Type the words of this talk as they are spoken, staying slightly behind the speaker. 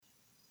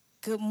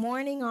Good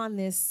morning on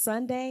this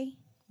Sunday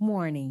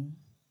morning.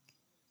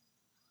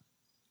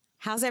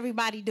 How's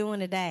everybody doing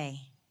today?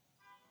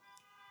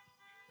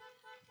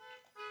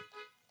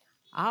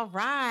 All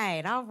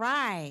right.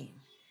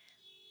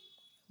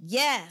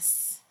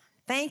 Yes,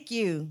 thank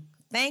you.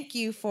 Thank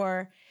you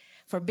for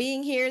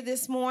being here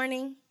this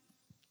morning.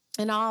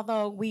 And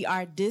although we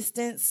are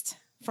distanced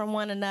from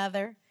one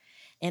another,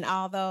 and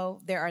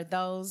although there are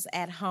those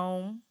at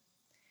home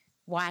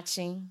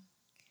watching,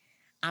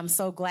 I'm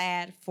so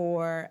glad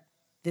for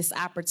this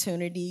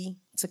opportunity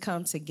to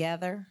come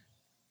together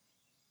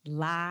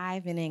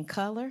live and in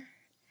color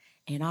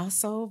and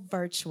also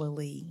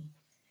virtually.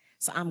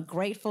 So I'm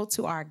grateful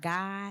to our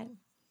God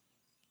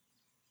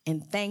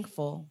and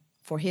thankful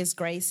for his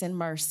grace and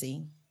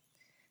mercy.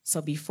 So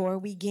before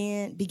we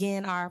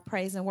begin our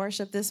praise and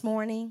worship this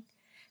morning,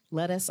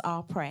 let us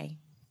all pray.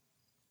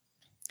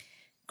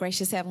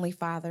 Gracious Heavenly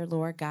Father,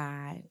 Lord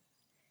God,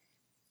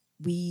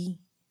 we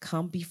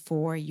come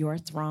before your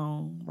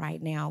throne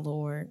right now,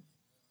 Lord.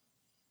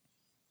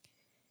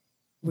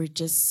 We're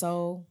just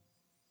so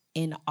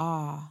in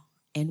awe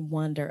and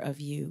wonder of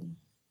you.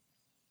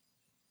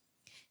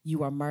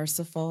 You are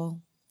merciful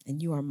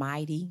and you are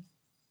mighty.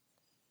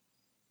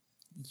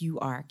 You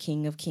are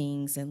King of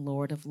Kings and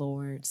Lord of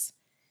Lords.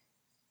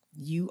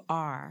 You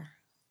are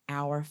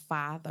our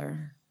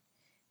Father.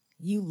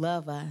 You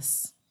love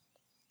us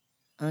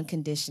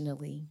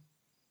unconditionally.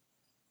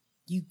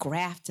 You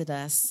grafted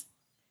us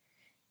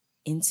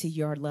into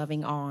your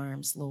loving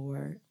arms,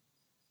 Lord.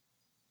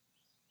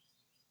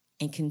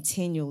 And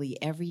continually,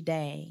 every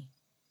day,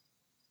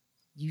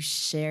 you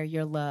share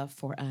your love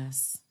for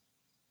us.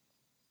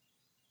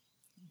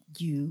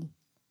 You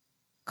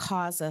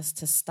cause us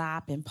to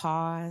stop and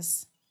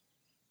pause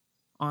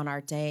on our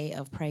day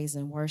of praise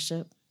and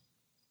worship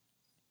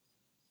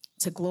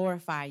to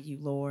glorify you,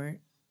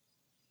 Lord.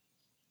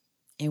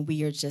 And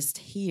we are just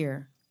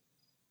here,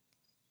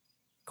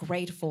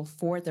 grateful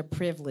for the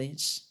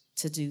privilege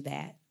to do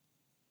that.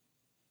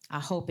 I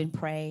hope and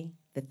pray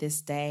that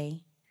this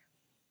day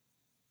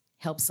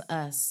helps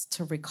us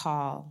to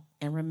recall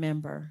and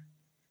remember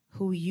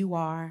who you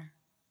are,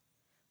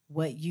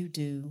 what you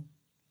do,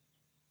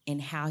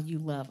 and how you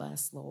love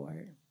us,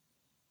 Lord.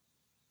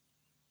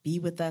 Be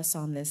with us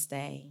on this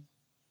day.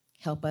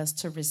 Help us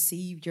to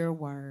receive your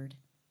word.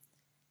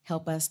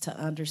 Help us to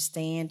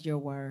understand your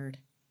word.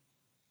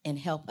 And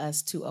help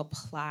us to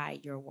apply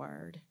your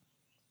word.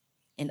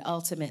 And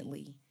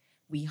ultimately,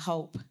 we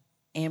hope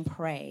and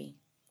pray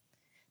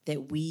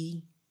that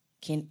we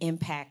can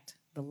impact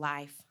the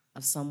life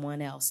of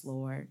someone else,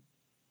 Lord,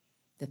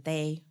 that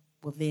they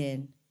will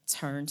then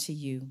turn to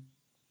you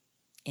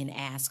and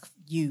ask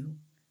you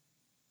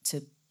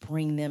to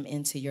bring them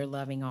into your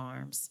loving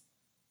arms.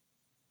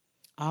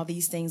 All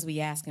these things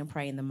we ask and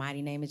pray in the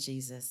mighty name of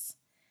Jesus.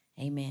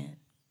 Amen.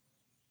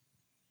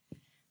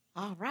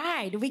 All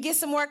right. Did we get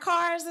some more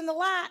cars in the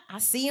lot? I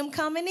see them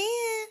coming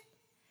in.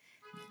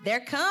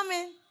 They're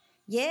coming.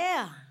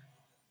 Yeah.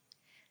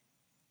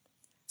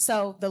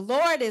 So the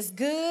Lord is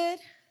good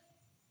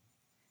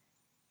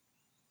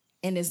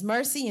and his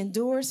mercy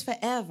endures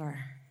forever.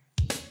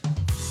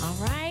 All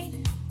right.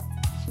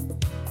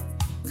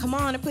 Come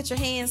on and put your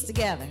hands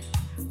together.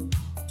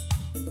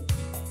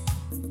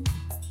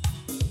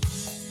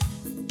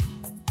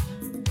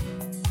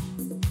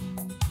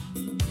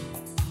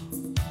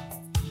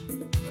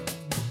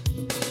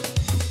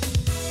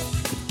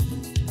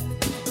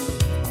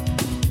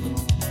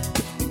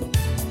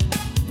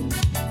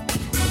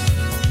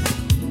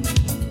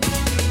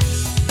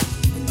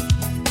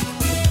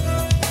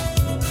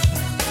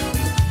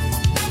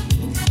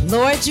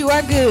 Lord, you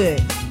are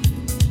good.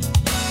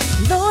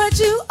 Lord,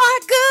 you are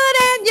good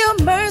and your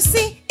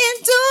mercy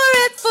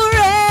endureth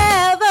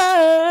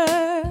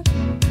forever.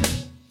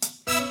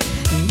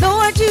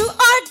 Lord, you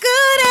are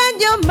good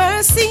and your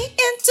mercy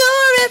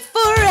endureth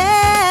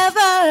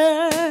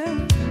forever.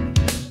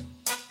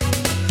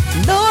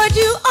 Lord,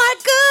 you are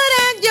good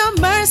and your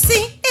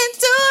mercy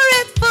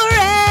endureth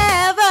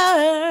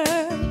forever.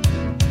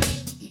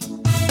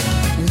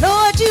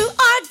 Lord, you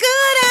are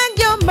good and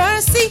your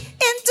mercy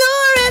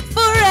endureth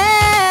forever.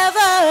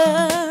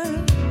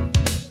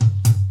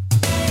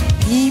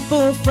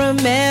 People from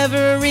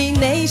every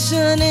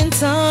nation and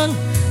tongue,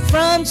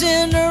 from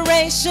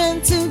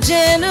generation to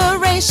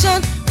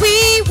generation,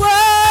 we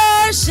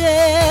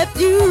worship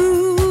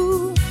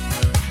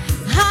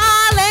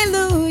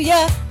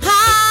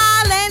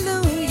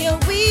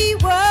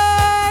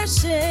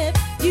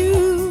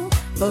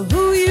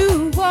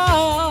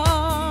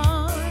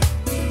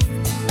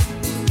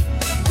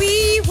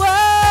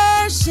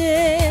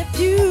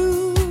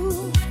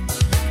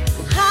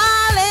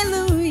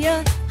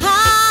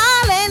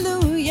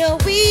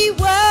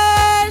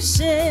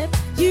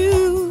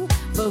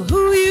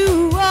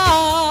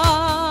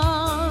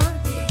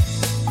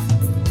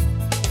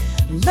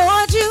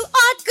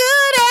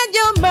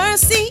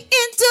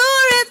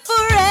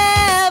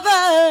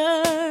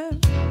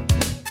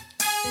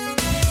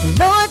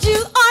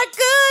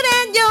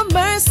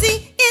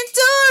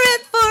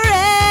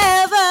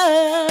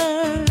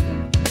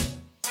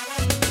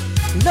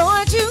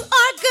Lord, you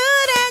are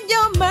good and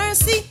your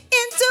mercy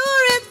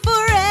endureth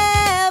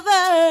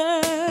forever.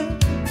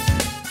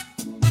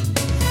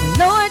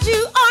 Lord,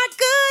 you are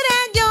good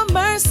and your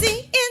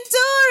mercy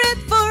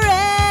endureth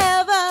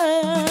forever.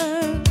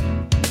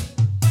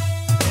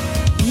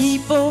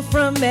 People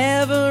from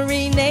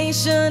every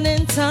nation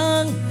and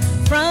tongue,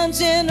 from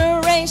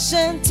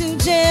generation to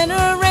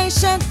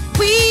generation,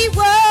 we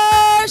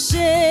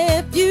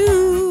worship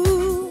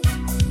you.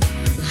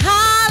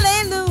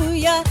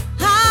 Hallelujah,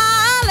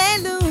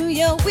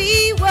 hallelujah,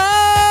 we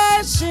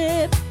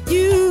worship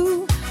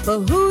you for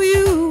who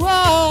you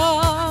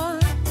are.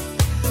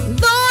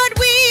 Lord,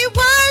 we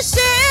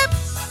worship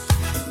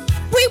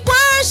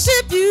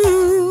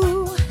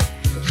you.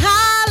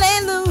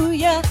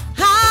 Hallelujah,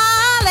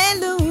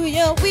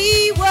 hallelujah,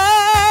 we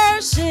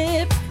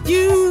worship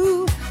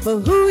you for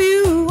who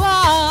you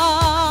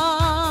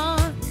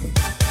are.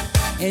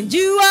 And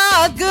you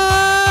are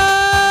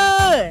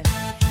good.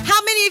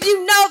 How many of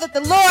you know that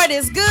the Lord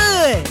is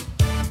good?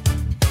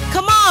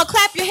 Come on,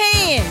 clap your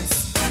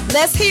hands.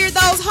 Let's hear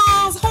those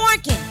horns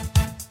honking.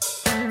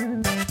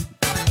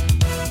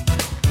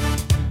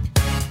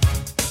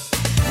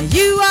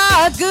 You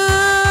are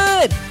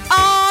good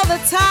all the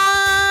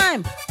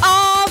time,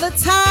 all the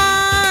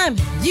time.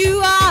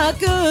 You are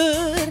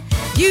good.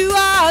 You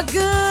are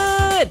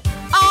good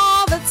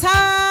all the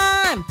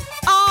time,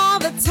 all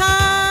the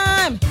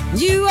time.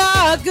 You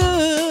are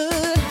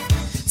good.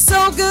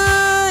 So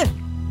good,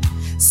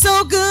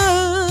 so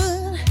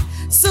good,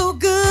 so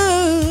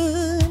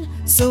good,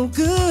 so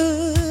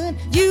good.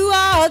 You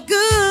are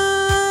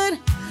good,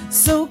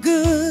 so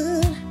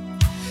good,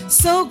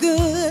 so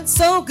good,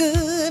 so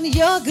good.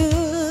 You're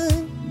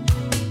good.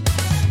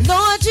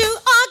 Lord, you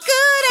are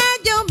good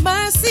and your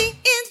mercy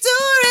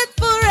endureth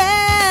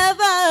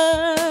forever.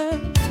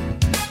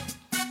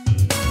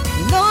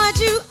 Lord,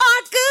 you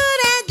are good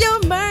and your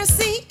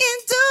mercy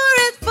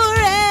endureth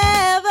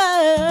forever.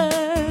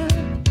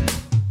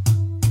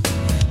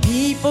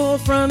 People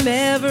from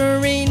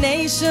every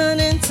nation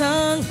and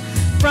tongue,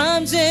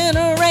 from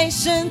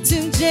generation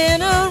to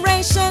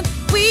generation,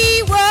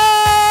 we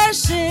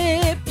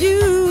worship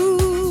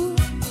you.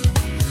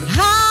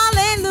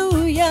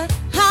 Hallelujah,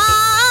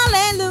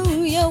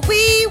 hallelujah,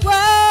 we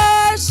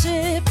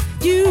worship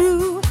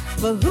you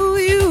for who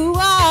you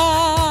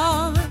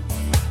are.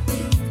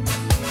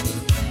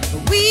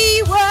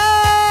 We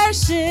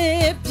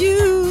worship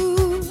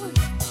you.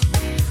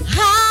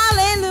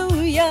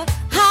 Hallelujah,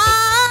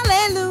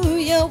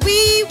 hallelujah,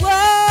 we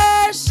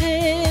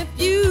worship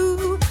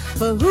you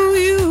for who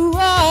you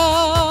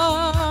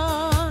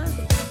are.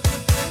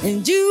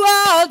 And you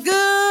are good.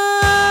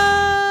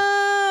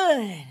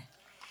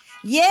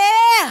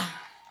 Yeah.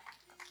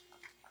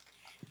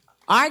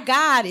 Our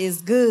God is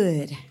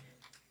good.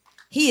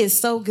 He is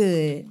so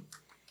good.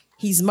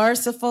 He's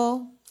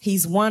merciful.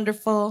 He's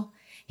wonderful.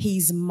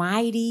 He's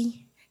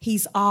mighty.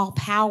 He's all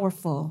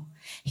powerful.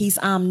 He's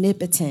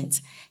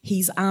omnipotent.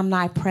 He's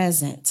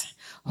omnipresent.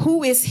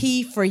 Who is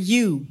he for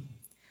you?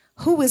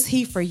 Who is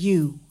he for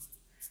you?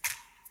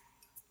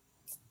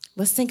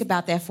 Let's think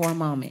about that for a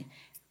moment.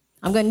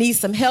 I'm going to need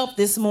some help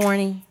this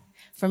morning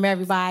from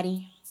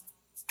everybody,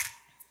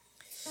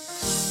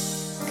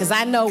 because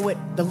I know what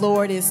the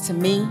Lord is to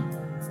me,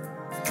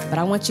 but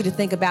I want you to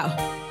think about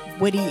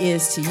what he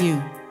is to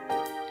you,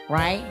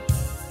 right?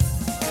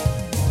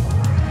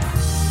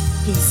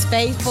 He's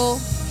faithful.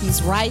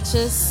 He's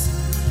righteous.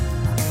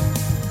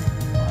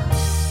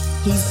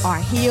 He's our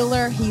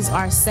healer. He's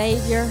our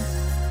savior.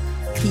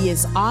 He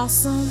is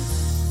awesome.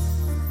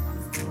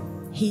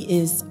 He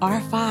is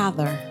our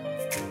Father,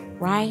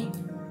 right?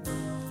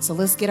 So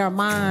let's get our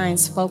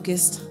minds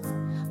focused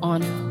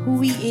on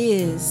who he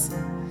is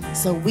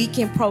so we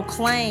can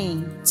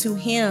proclaim to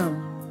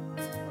him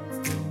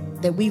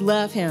that we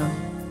love him,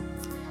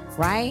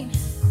 right?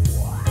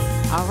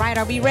 All right,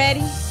 are we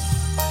ready?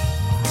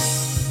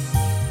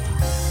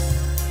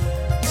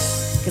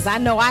 Because I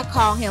know I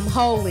call him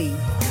holy.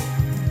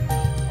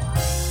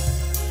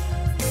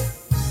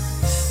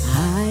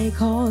 I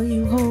call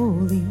you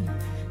holy.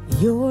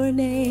 Your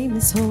name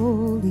is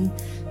holy.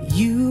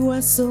 You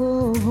are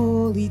so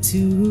holy to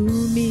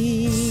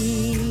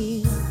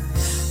me.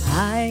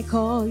 I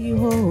call you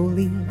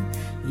holy.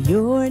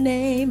 Your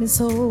name is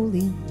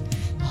holy.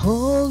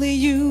 Holy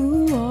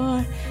you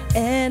are,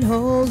 and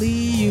holy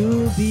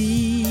you'll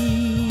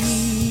be.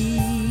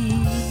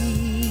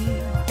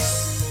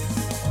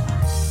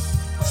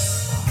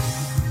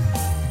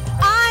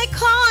 I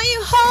call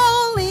you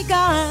holy,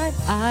 God.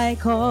 I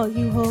call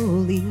you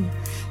holy.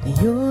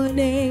 Your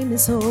name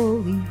is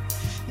holy.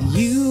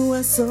 You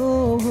are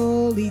so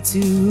holy to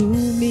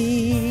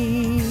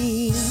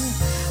me.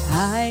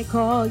 I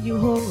call you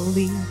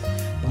holy.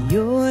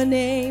 Your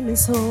name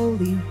is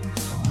holy.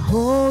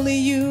 Holy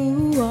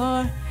you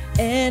are,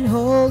 and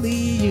holy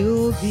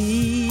you'll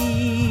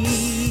be.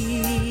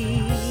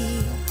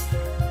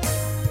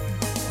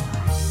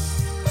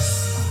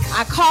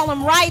 I call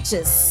him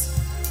righteous.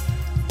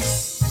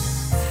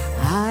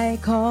 I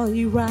call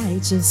you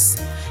righteous.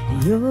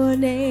 Your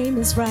name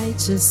is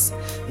righteous.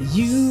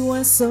 You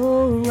are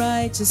so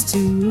righteous to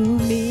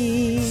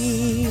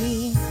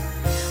me.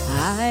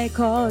 I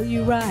call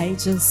you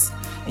righteous,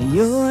 and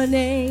your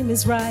name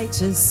is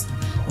righteous.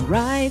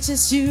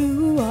 Righteous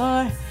you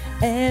are,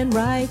 and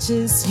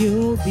righteous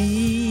you'll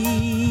be.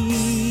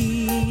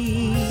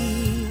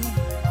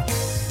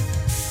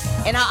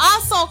 And I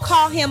also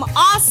call him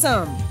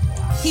awesome.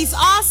 He's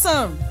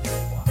awesome.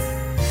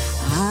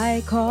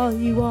 I call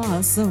you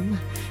awesome.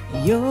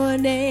 Your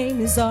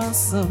name is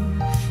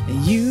awesome.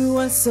 You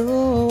are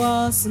so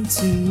awesome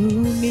to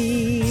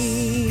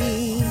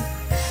me.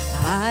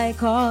 I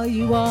call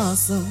you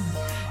awesome.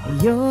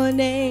 Your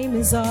name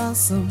is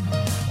awesome.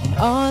 And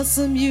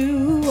awesome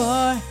you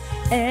are,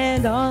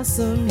 and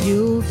awesome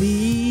you'll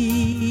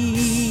be.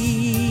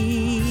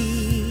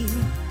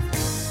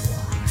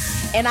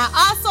 And I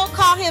also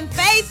call him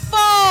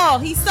faithful.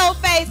 He's so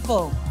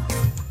faithful.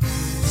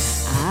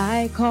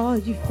 I call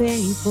you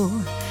faithful.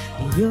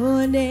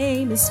 Your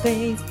name is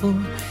faithful,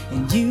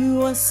 and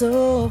you are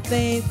so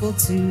faithful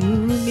to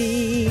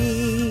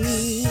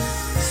me.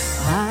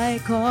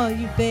 I call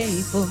you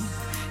faithful,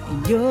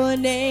 and your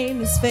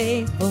name is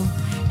faithful,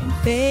 and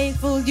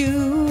faithful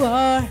you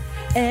are,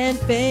 and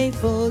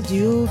faithful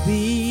you'll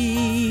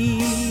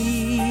be.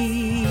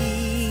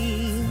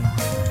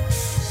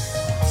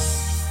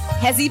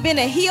 Has he been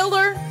a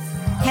healer?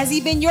 Has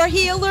he been your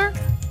healer?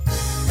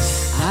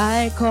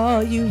 I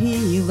call you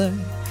healer.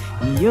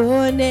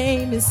 Your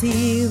name is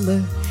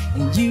healer,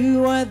 and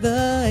you are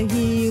the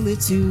healer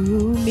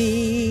to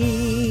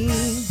me.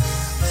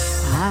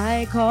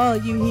 I call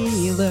you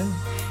healer,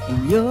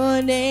 and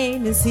your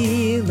name is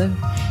healer,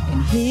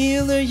 and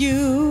healer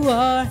you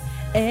are,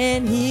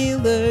 and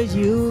healer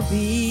you'll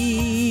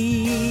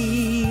be.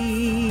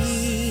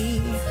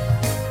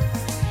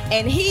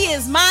 And he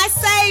is my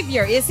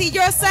Savior. Is he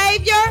your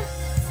Savior?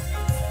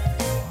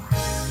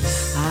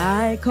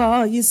 I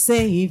call you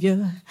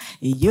Savior.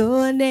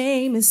 Your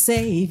name is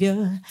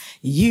Savior.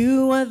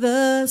 You are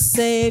the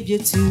Savior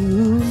to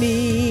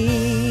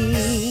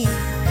me.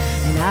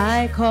 And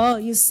I call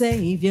you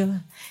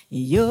Savior.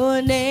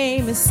 Your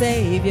name is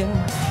Savior.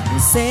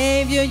 And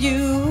Savior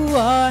you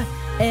are,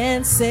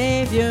 and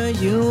Savior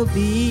you'll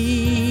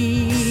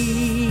be.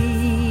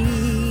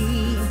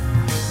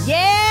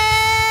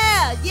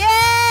 Yeah,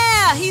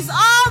 yeah. He's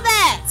all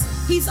that.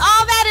 He's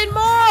all that and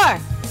more.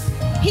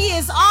 He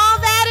is all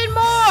that and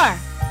more.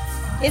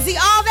 Is he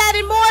all that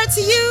and more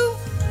to you?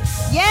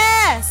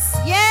 Yes,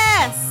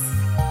 yes.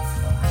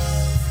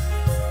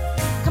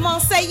 Come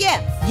on, say yeah.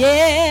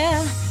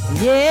 Yeah,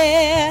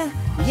 yeah,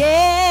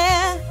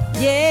 yeah,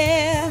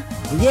 yeah,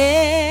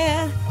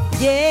 yeah,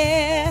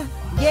 yeah,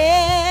 yeah,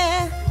 yeah,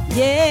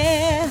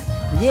 yeah,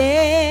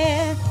 yeah,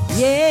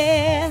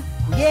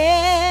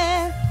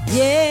 yeah,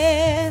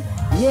 yeah,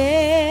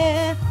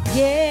 yeah,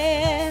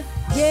 yeah,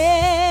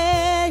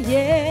 yeah,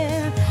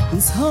 yeah.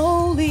 He's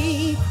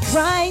holy,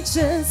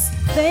 righteous,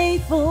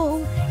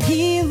 faithful,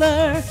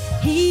 healer.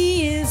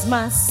 He is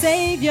my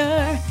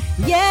Savior.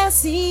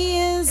 Yes, he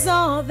is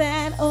all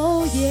that.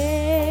 Oh,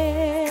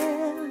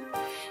 yeah.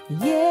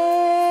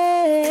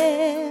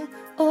 Yeah.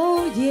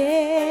 Oh,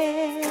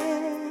 yeah.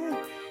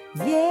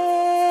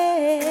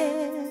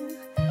 Yeah.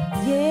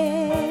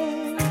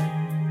 Yeah.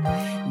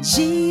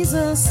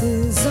 Jesus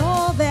is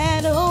all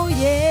that. Oh,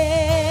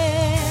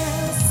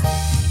 yes.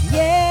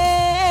 Yes.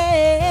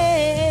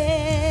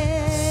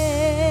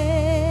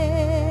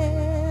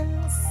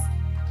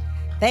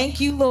 Thank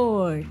you,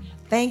 Lord.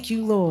 Thank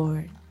you,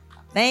 Lord.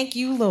 Thank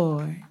you,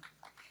 Lord.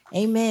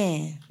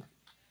 Amen.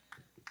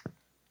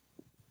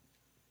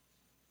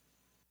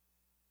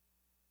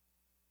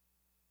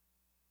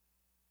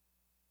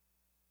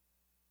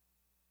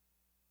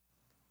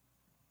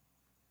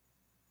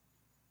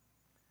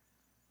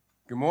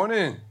 Good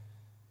morning.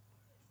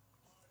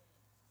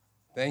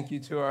 Thank you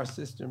to our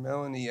sister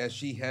Melanie, as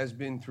she has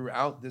been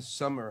throughout this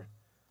summer,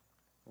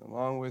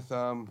 along with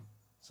some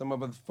of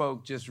the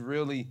folk, just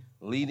really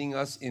leading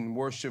us in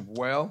worship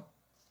well.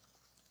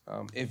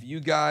 If you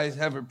guys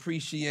have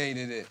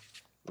appreciated it,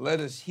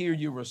 let us hear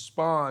you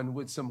respond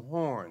with some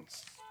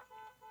horns.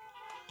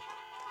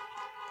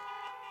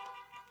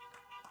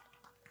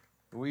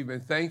 We've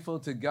been thankful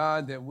to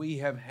God that we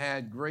have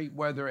had great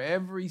weather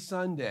every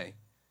Sunday.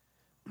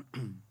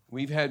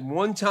 We've had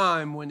one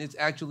time when it's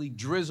actually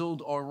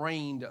drizzled or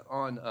rained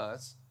on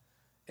us.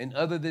 And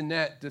other than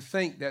that, to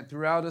think that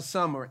throughout a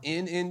summer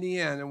in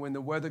Indiana, when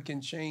the weather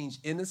can change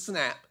in a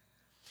snap,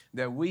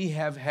 that we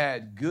have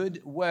had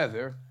good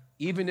weather,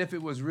 even if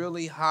it was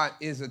really hot,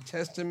 is a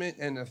testament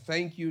and a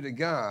thank you to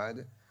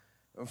God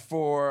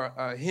for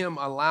him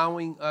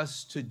allowing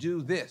us to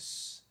do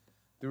this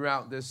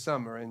throughout this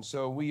summer. And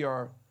so we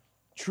are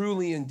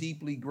truly and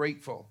deeply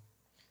grateful.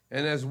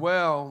 And as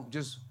well,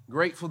 just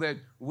grateful that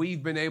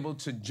we've been able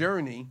to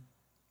journey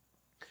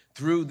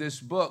through this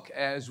book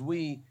as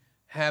we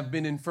have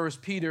been in 1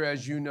 Peter,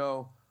 as you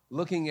know,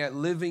 looking at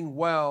living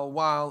well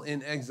while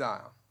in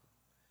exile.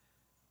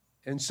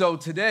 And so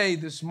today,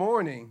 this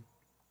morning,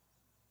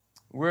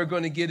 we're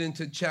going to get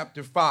into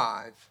chapter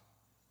 5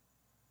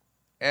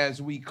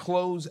 as we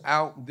close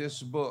out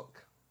this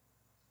book.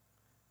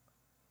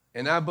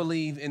 and I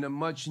believe in a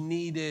much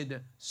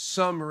needed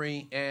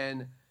summary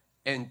and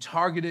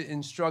targeted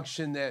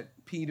instruction that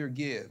Peter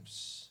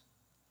gives.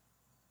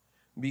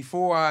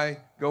 Before I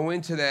go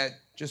into that,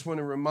 just want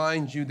to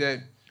remind you that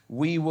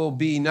we will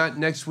be, not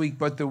next week,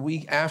 but the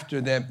week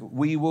after that,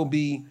 we will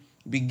be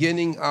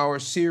beginning our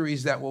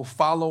series that will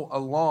follow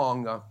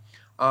along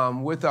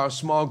with our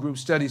small group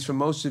studies. For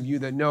most of you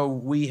that know,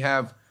 we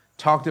have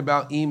talked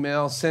about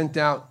email, sent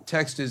out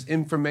text as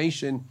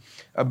information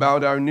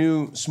about our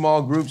new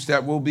small groups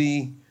that will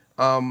be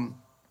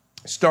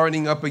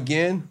starting up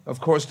again. Of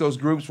course, those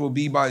groups will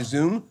be by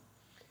Zoom.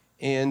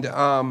 And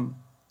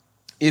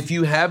if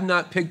you have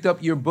not picked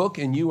up your book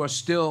and you are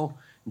still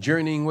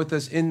journeying with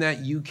us in that,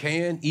 you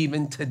can,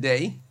 even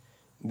today.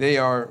 They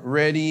are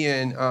ready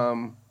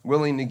and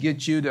willing to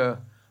get you to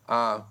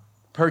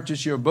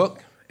purchase your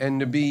book and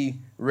to be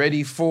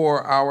ready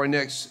for our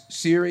next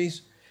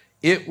series.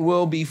 It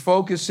will be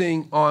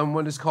focusing on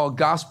what is called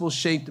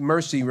gospel-shaped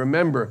mercy.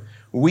 Remember,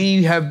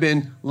 we have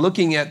been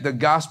looking at the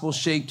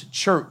gospel-shaped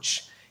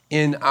church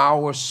in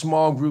our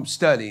small group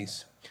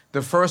studies.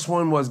 The first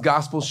one was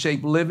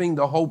gospel-shaped living.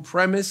 The whole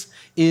premise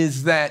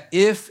is that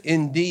if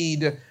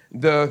indeed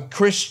the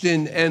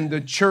Christian and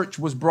the church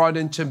was brought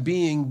into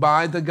being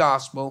by the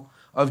gospel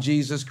of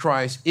Jesus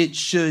Christ, it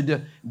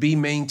should be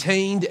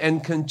maintained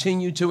and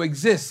continue to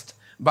exist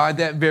by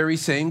that very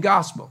same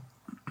gospel.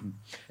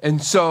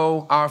 And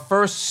so our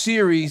first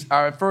series,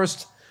 our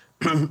first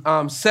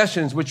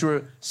sessions, which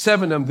were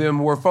 7 of them,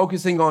 were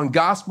focusing on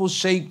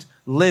gospel-shaped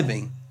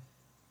living,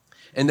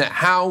 and that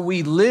how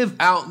we live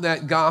out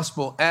that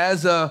gospel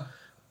as a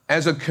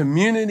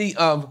community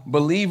of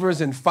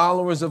believers and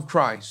followers of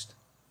Christ.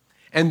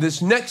 And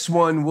this next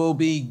one will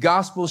be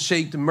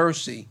gospel-shaped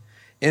mercy,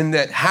 in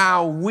that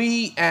how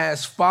we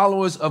as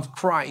followers of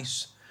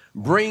Christ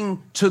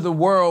bring to the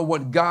world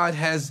what God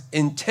has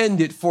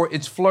intended for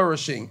its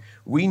flourishing.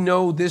 We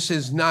know this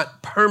is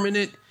not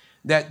permanent,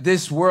 that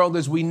this world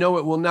as we know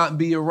it will not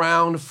be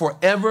around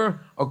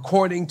forever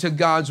according to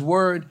God's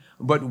word.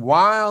 But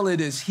while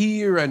it is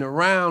here and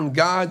around,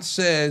 God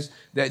says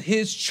that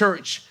his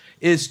church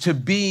is to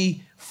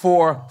be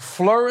for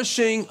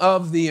flourishing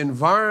of the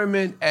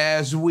environment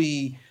as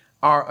we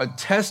are a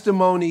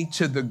testimony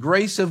to the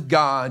grace of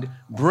God,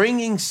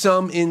 bringing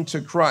some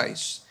into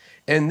Christ.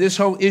 And this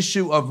whole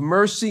issue of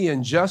mercy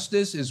and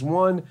justice is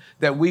one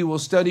that we will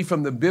study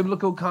from the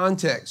biblical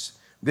context.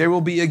 There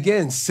will be,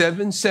 again,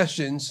 7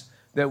 sessions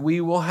that we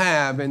will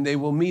have, and they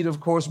will meet, of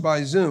course,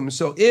 by Zoom.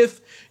 So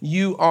if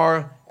you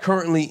are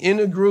currently in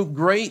a group,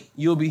 great.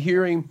 You'll be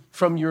hearing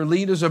from your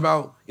leaders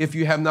about, if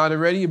you have not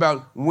already,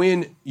 about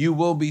when you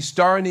will be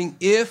starting.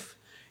 If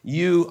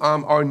you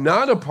are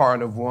not a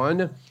part of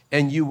one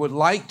and you would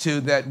like to,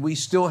 that we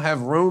still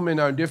have room in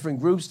our different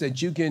groups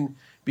that you can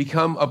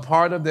become a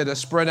part of that are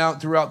spread out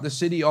throughout the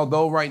city,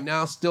 although right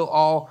now still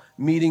all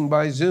meeting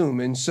by Zoom.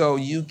 And so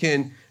you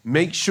can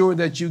make sure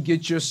that you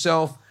get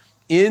yourself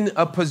in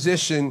a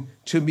position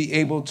to be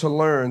able to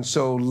learn.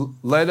 So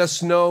let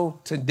us know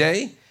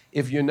today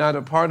if you're not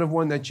a part of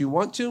one that you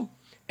want to,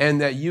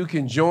 and that you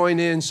can join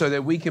in so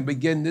that we can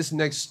begin this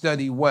next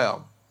study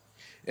well.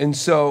 And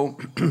so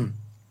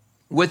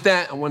with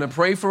that, I want to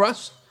pray for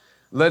us.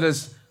 Let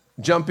us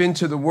jump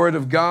into the Word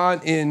of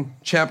God in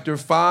chapter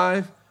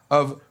 5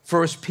 of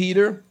 1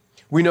 Peter.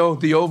 We know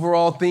the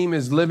overall theme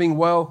is living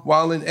well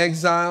while in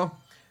exile.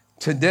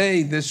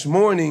 Today, this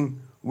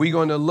morning, we're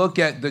going to look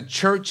at the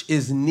church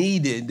is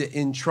needed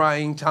in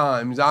trying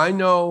times. I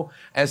know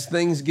as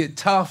things get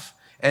tough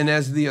and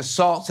as the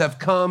assaults have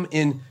come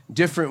in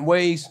different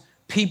ways,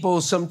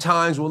 people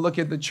sometimes will look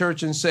at the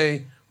church and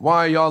say,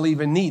 why are y'all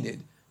even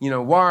needed?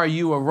 Why are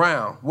you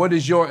around? What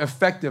is your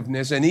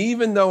effectiveness? And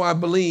even though I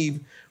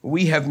believe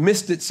we have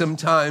missed it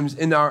sometimes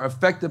in our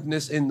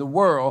effectiveness in the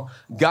world,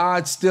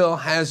 God still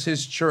has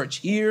his church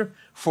here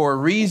for a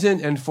reason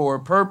and for a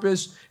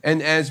purpose.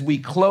 And as we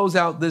close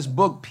out this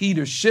book,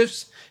 Peter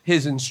shifts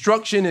his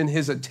instruction and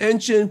his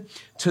attention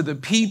to the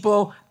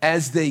people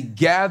as they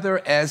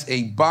gather as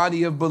a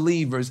body of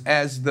believers,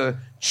 as the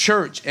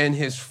church. And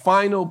his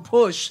final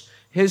push,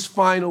 his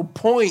final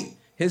point,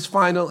 his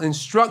final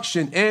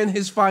instruction, and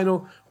his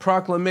final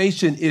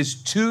proclamation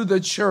is to the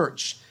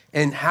church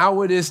and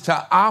how it is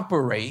to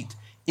operate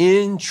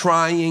in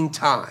trying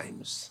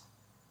times.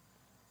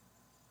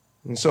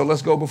 And so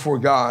let's go before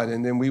God,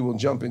 and then we will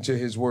jump into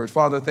his word.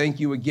 Father, thank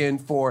you again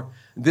for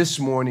this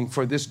morning,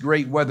 for this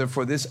great weather,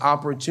 for this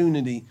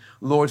opportunity,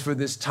 Lord, for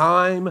this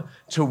time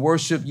to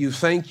worship you.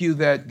 Thank you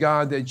that,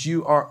 God, that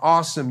you are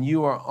awesome.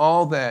 You are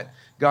all that.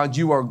 God,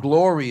 you are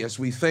glorious.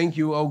 We thank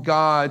you, oh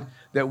God,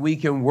 that we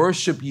can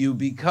worship you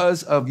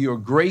because of your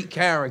great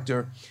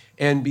character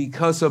and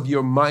because of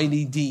your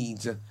mighty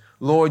deeds.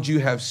 Lord, you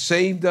have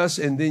saved us,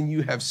 and then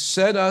you have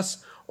set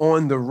us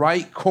on the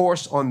right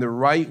course, on the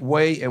right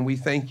way, and we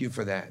thank you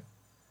for that.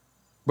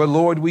 But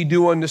Lord, we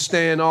do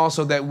understand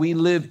also that we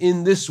live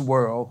in this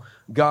world,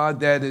 God,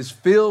 that is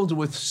filled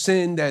with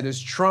sin, that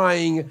is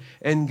trying,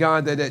 and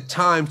God, that at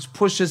times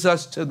pushes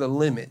us to the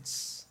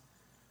limits.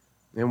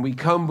 And we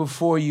come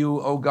before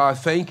you, oh God,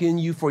 thanking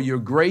you for your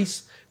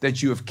grace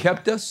that you have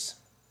kept us,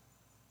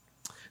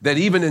 that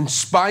even in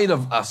spite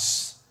of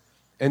us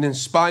and in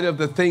spite of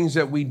the things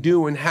that we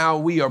do and how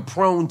we are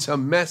prone to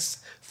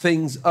mess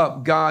things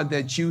up, God,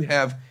 that you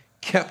have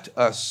kept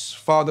us.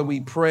 Father, we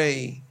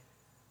pray,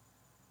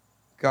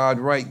 God,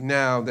 right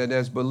now that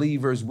as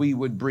believers, we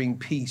would bring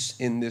peace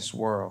in this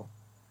world.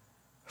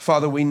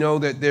 Father, we know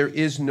that there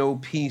is no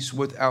peace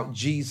without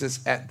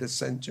Jesus at the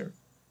center.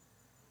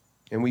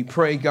 And we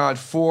pray, God,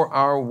 for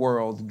our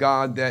world,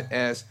 God, that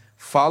as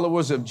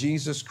followers of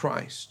Jesus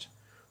Christ,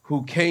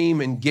 who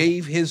came and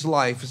gave his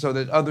life so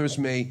that others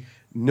may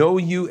know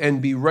you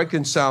and be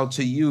reconciled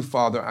to you,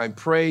 Father, I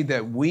pray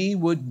that we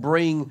would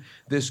bring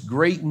this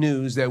great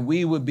news, that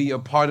we would be a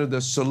part of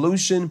the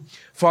solution,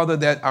 Father,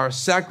 that our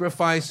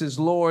sacrifices,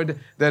 Lord,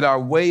 that our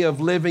way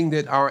of living,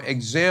 that our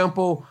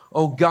example,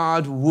 oh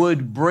God,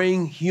 would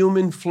bring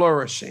human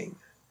flourishing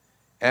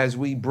as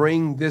we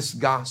bring this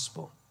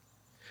gospel.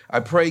 I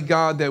pray,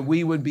 God, that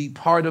we would be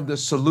part of the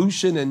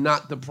solution and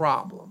not the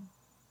problem.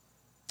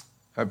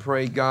 I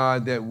pray,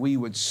 God, that we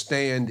would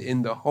stand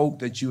in the hope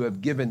that you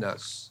have given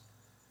us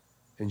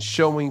and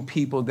showing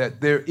people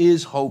that there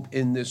is hope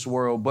in this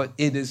world, but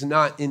it is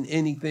not in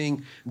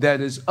anything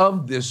that is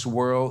of this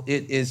world.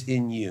 It is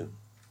in you.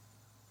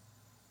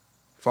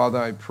 Father,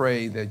 I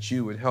pray that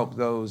you would help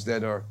those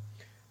that are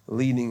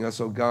leading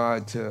us, oh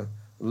God, to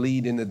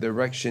lead in the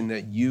direction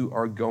that you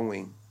are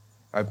going.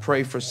 I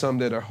pray for some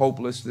that are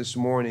hopeless this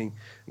morning,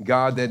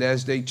 God, that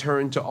as they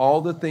turn to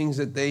all the things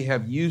that they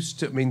have used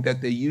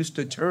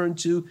to turn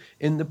to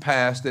in the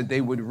past, that they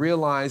would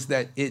realize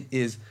that it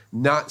is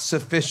not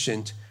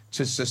sufficient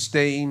to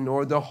sustain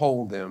nor to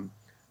hold them,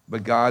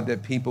 but God,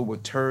 that people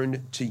would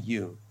turn to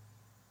you,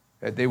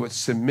 that they would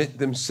submit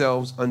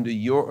themselves under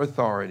your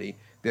authority,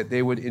 that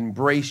they would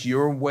embrace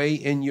your way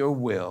and your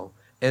will,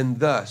 and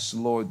thus,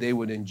 Lord, they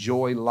would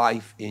enjoy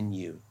life in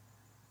you.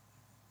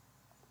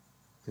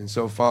 And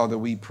so, Father,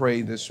 we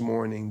pray this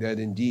morning that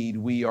indeed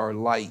we are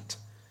light,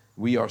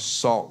 we are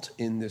salt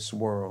in this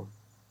world.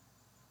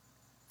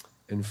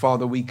 And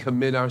Father, we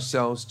commit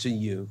ourselves to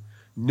you,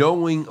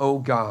 knowing, oh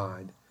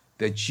God,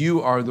 that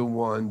you are the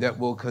one that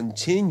will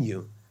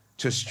continue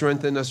to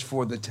strengthen us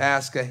for the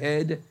task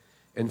ahead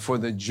and for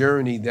the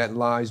journey that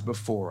lies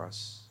before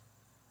us.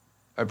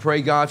 I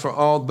pray, God, for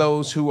all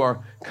those who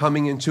are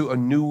coming into a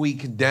new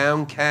week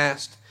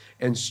downcast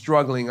and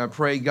struggling. I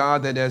pray,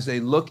 God, that as they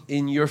look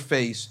in your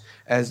face,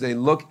 as they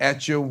look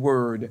at your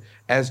word,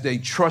 as they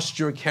trust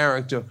your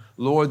character,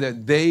 Lord,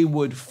 that they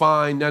would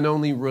find not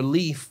only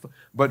relief,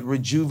 but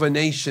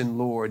rejuvenation,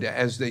 Lord,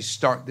 as they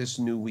start this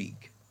new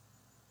week.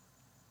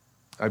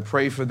 I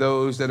pray for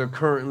those that are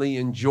currently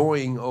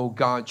enjoying, oh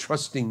God,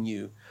 trusting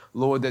you,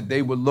 Lord, that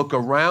they would look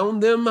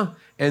around them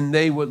and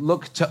they would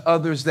look to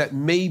others that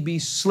may be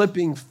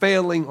slipping,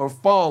 failing, or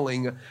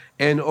falling,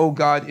 and, oh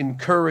God,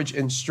 encourage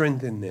and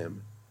strengthen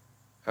them.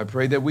 I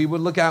pray that we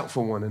would look out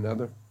for one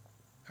another.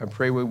 I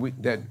pray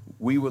that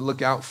we would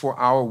look out for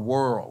our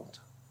world.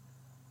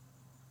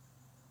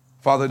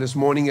 Father, this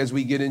morning as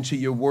we get into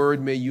your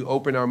word, may you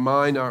open our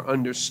mind, our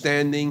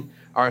understanding,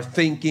 our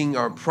thinking,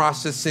 our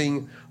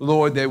processing,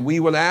 Lord, that we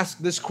will ask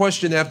this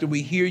question after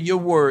we hear your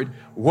word: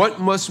 what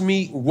must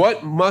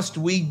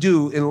we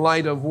do in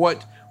light of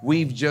what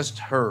we've just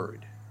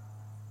heard?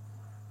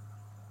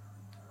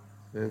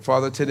 And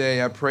Father,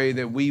 today I pray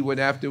that we would,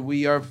 after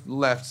we are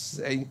left,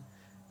 say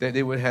that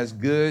it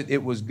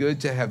was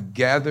good to have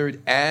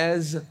gathered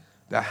as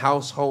the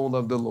household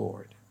of the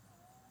Lord.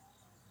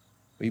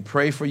 We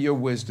pray for your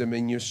wisdom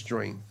and your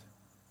strength.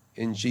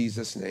 In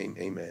Jesus' name,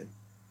 amen.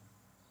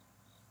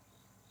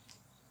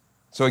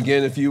 So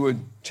again, if you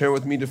would turn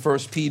with me to 1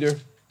 Peter.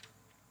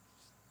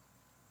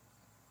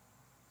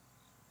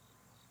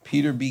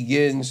 Peter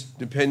begins,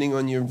 depending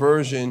on your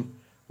version,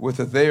 with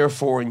a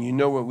therefore, and you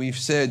know what we've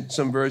said.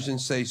 Some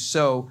versions say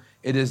so.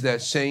 It is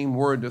that same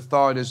word, the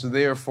thought is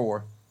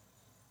therefore.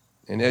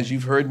 And as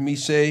you've heard me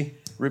say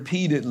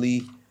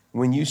repeatedly,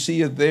 when you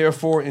see a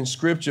therefore in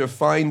Scripture,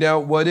 find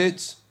out what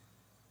it's.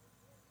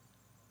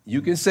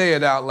 You can say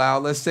it out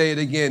loud. Let's say it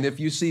again. If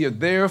you see a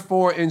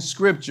therefore in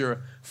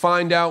Scripture,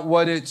 find out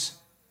what it's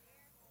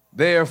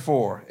there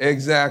for.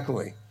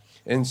 Exactly.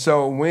 And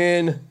so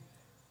when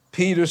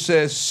Peter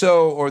says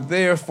so or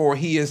therefore,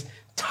 he is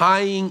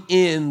tying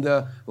in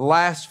the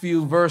last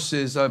few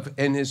verses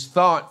and his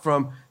thought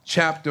from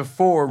chapter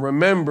 4.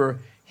 Remember,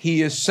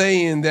 he is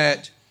saying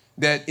that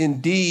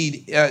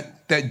indeed,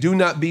 that do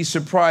not be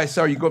surprised.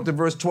 Sorry, you go up to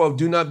verse 12.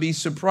 Do not be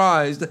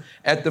surprised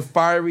at the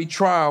fiery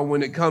trial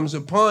when it comes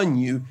upon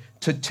you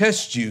to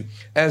test you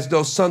as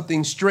though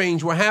something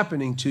strange were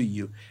happening to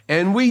you.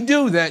 And we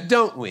do that,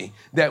 don't we?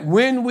 That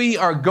when we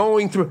are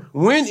going through,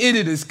 when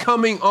it is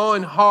coming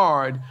on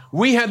hard,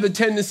 we have the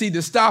tendency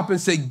to stop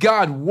and say,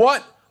 God,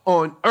 what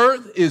on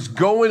earth is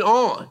going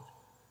on?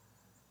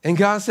 And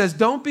God says,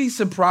 don't be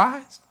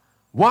surprised.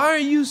 Why are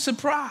you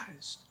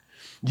surprised?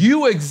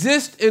 You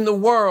exist in the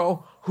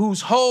world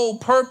whose whole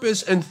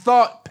purpose and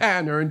thought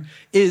pattern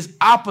is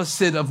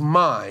opposite of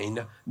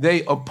mine.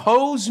 They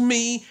oppose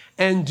me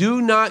and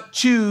do not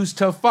choose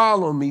to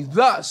follow me.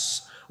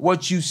 Thus,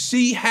 what you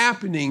see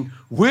happening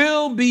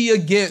will be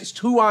against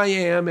who I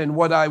am and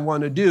what I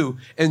want to do.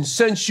 And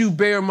since you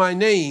bear my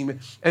name,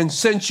 and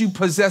since you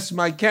possess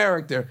my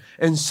character,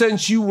 and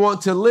since you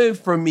want to live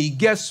for me,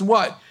 guess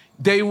what?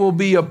 They will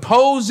be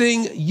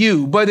opposing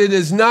you. But it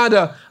is not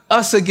a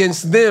us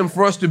against them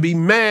for us to be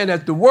mad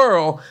at the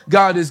world.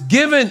 God has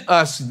given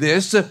us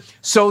this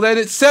so that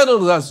it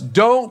settles us.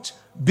 Don't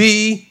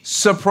be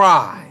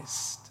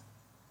surprised.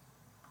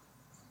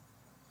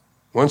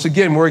 Once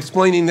again, we're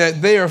explaining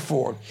that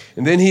therefore.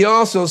 And then he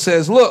also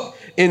says, look,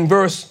 in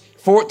verse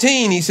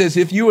 14, he says,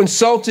 if you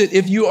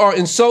are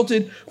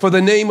insulted for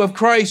the name of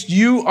Christ,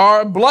 you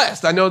are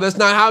blessed. I know that's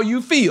not how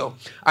you feel.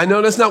 I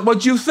know that's not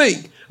what you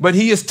think, but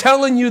he is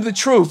telling you the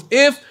truth.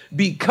 If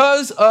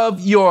because of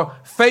your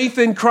faith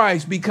in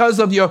Christ, because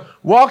of your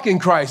walk in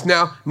Christ,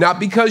 now, not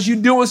because you're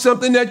doing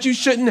something that you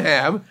shouldn't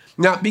have,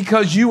 not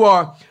because you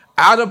are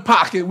out of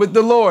pocket with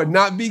the Lord,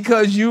 not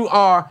because you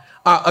are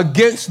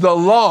against the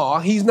law.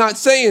 He's not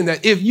saying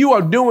that. If you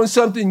are doing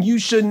something you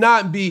should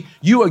not be,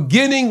 you are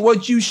getting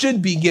what you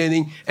should be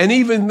getting. And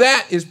even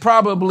that is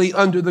probably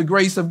under the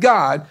grace of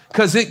God,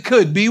 because it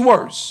could be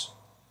worse.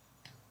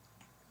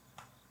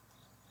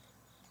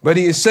 But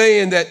he is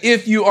saying that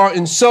if you are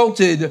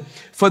insulted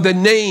for the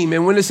name,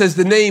 and when it says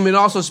the name, it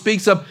also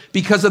speaks of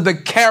because of the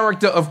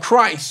character of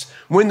Christ.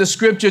 When the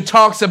scripture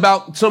talks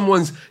about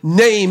someone's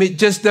name, it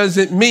just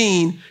doesn't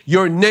mean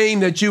your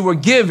name that you were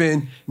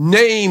given.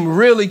 Name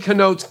really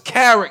connotes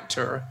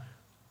character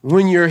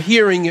when you're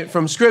hearing it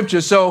from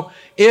scripture. So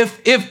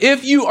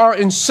if you are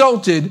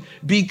insulted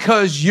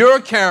because your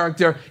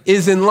character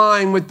is in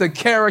line with the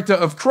character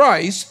of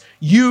Christ,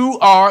 you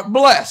are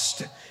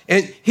blessed.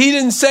 And he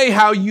didn't say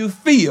how you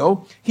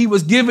feel. He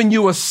was giving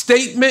you a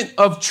statement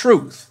of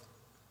truth.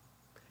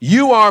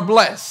 You are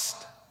blessed.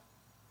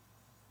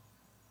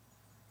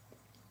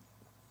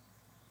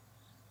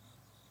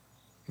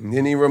 And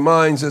then he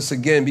reminds us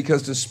again,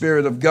 because the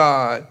Spirit of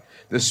God,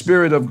 the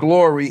Spirit of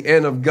glory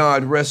and of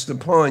God rests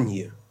upon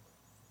you.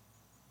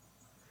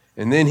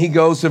 And then he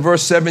goes to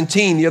verse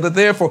 17,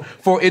 therefore,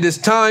 for it is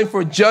time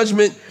for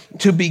judgment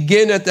to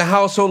begin at the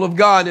household of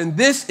God. And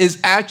this is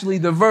actually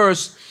the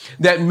verse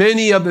that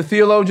many of the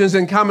theologians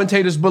and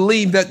commentators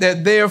believe that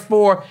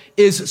therefore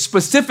is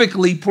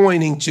specifically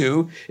pointing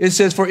to. It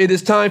says, for it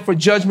is time for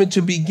judgment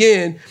to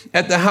begin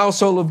at the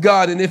household of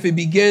God. And if it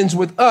begins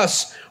with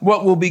us,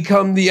 what will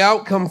become the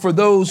outcome for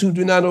those who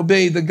do not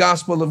obey the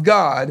gospel of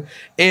God?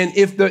 And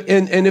if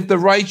the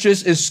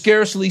righteous is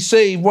scarcely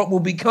saved, what will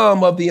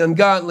become of the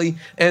ungodly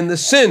and the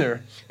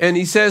sinner? And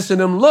he says to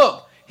them,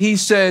 look, he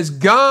says,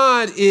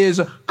 God is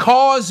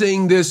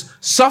causing this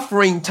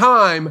suffering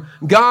time.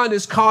 God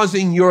is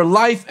causing your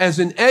life as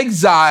an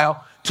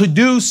exile to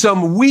do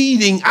some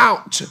weeding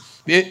out.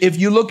 If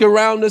you look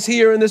around us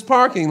here in this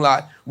parking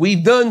lot,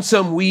 we've done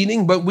some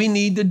weeding, but we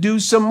need to do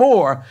some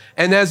more.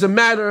 And as a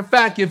matter of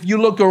fact, if you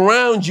look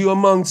around you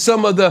among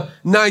some of the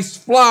nice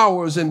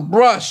flowers and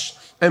brush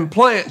and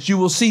plants, you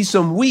will see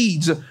some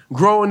weeds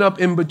growing up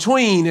in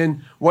between.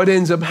 And what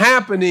ends up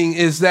happening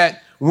is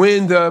that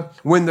when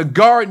the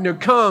gardener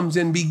comes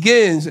and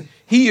begins,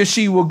 he or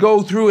she will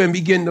go through and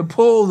begin to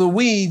pull the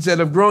weeds that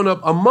have grown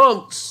up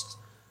amongst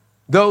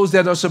those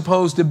that are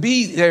supposed to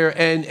be there.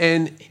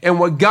 And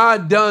what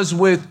God does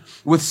with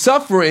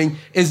suffering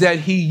is that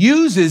he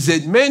uses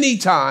it many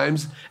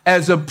times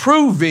as a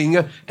proving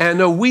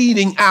and a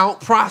weeding out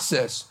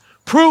process.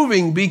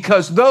 Proving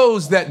because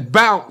those that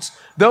bounce,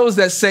 those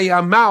that say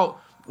I'm out,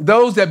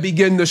 those that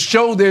begin to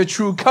show their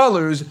true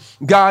colors,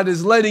 God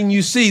is letting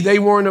you see they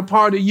weren't a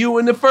part of you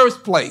in the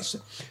first place.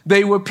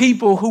 They were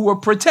people who were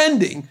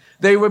pretending.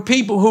 They were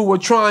people who were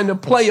trying to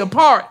play a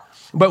part.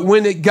 But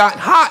when it got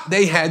hot,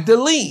 they had to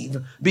leave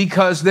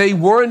because they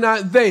were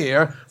not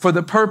there for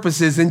the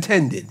purposes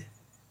intended.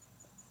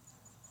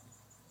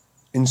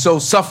 And so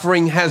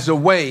suffering has a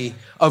way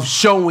of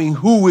showing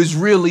who is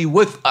really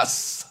with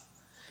us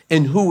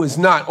and who is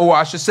not. Or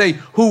I should say,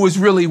 who is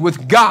really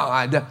with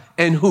God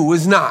and who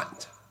is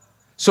not.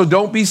 So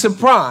don't be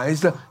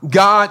surprised.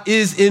 God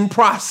is in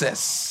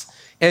process,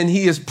 and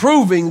he is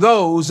proving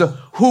those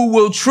who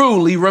will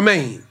truly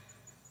remain.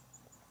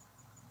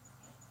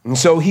 And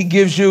so he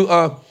gives you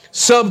a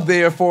sub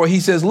therefore.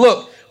 He says,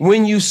 look,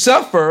 when you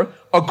suffer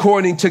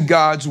according to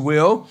God's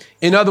will,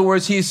 in other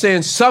words, he is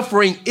saying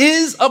suffering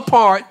is a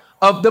part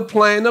of the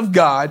plan of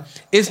God.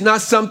 It's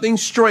not something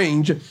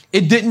strange.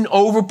 It didn't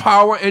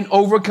overpower and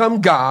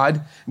overcome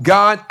God.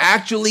 God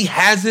actually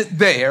has it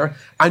there.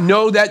 I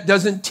know that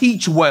doesn't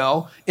teach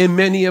well in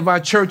many of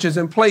our churches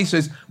and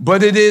places,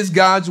 but it is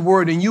God's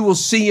word, and you will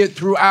see it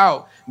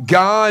throughout.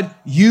 God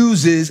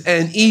uses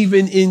and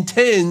even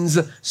intends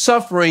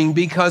suffering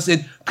because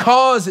it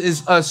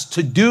causes us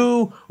to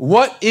do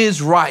what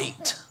is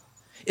right.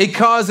 It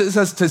causes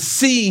us to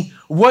see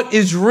what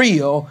is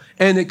real,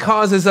 and it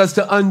causes us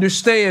to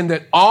understand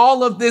that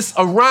all of this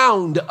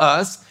around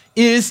us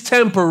is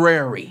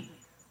temporary.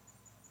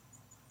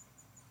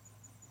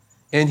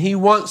 And he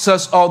wants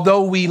us,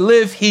 although we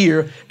live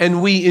here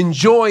and we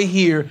enjoy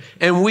here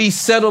and we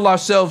settle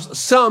ourselves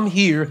some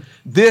here,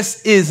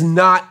 this is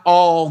not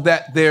all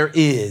that there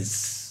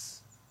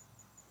is.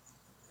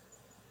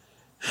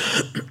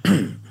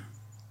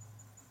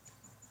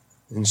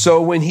 And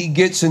so when he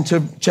gets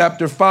into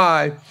chapter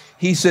 5,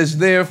 he says,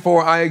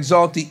 therefore I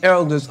exalt the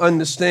elders.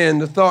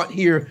 Understand the thought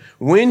here.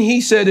 When he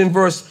said in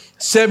verse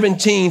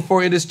 17,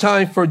 for it is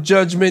time for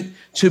judgment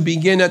to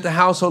begin at the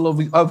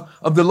household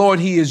of the Lord,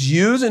 he is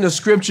using a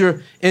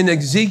scripture in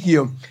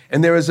Ezekiel.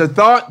 And there is a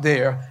thought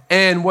there.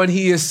 And what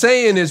he is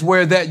saying is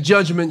where that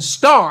judgment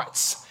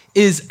starts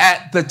is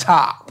at the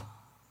top.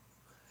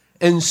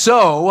 And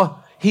so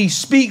he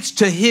speaks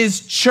to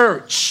his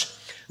church,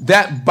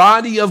 that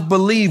body of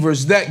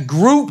believers, that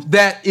group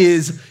that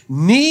is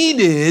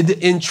needed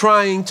in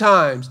trying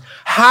times.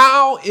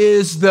 How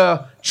is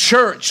the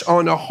church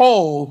on a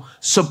whole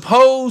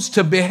supposed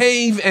to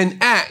behave and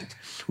act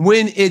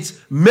when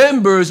its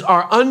members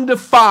are under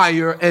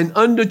fire and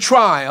under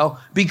trial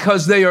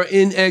because they are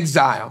in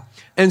exile?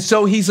 And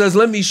so he says,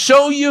 let me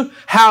show you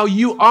how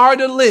you are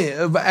to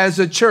live as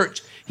a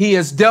church. He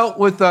has dealt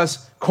with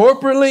us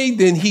corporately,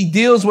 then he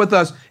deals with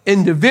us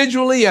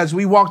individually as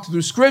we walk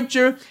through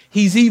scripture.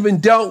 He's even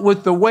dealt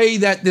with the way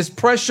that this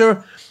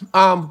pressure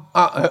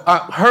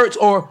hurts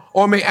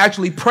or may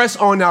actually press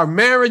on our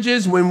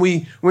marriages when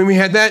we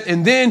had that.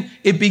 And then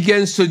it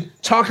begins to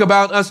talk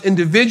about us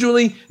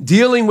individually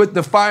dealing with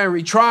the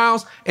fiery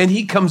trials. And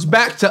he comes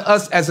back to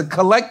us as a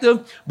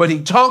collective, but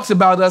he talks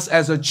about us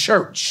as a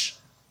church.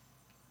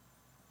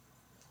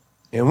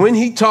 And when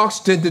he talks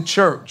to the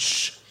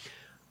church,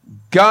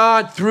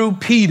 God, through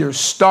Peter,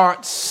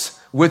 starts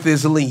with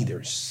his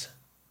leaders.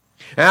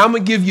 And I'm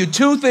going to give you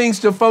two things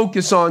to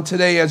focus on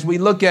today as we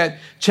look at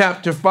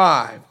chapter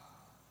 5.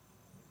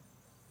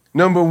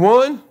 Number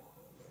one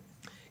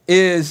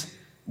is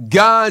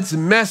God's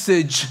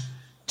message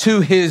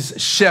to his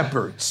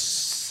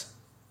shepherds.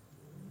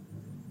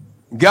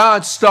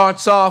 God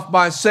starts off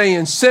by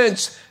saying,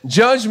 since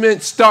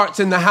judgment starts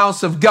in the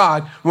house of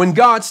God, when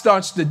God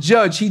starts to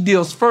judge, he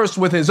deals first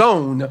with his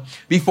own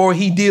before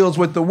he deals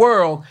with the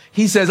world.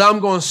 He says, I'm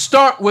going to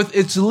start with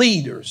its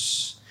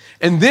leaders.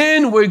 And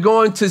then we're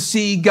going to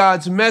see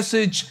God's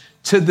message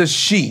to the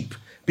sheep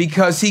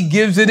because he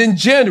gives it in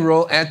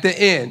general at the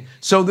end.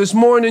 So this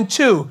morning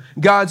too,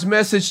 God's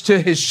message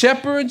to his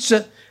shepherds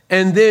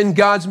and then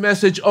God's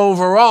message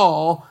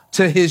overall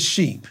to his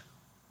sheep.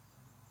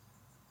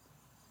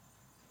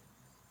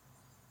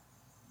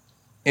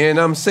 And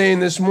I'm saying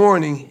this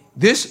morning,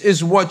 this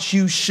is what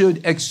you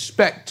should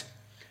expect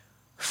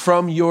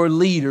from your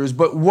leaders.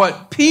 But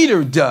what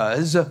Peter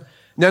does,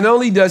 not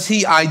only does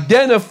he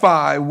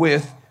identify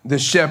with the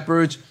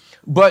shepherds,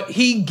 but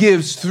he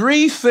gives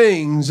three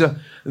things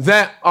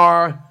that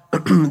are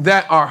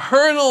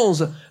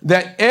hurdles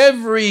that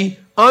every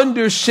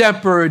under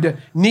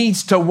shepherd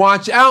needs to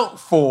watch out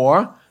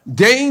for,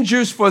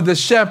 dangers for the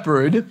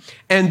shepherd,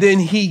 and then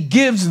he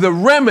gives the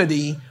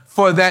remedy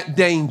for that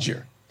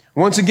danger.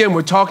 Once again,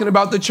 we're talking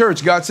about the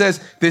church. God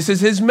says this is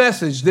his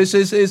message. This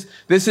is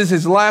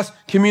his last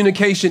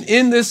communication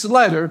in this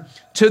letter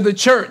to the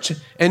church.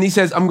 And he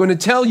says, I'm going to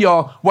tell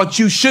y'all what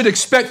you should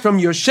expect from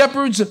your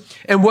shepherds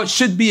and what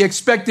should be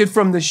expected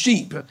from the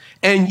sheep.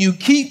 And you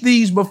keep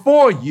these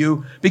before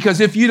you,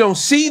 because if you don't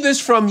see this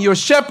from your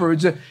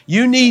shepherds,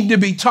 you need to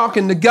be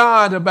talking to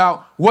God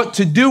about what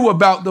to do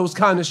about those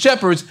kind of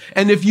shepherds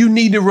and if you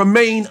need to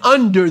remain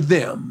under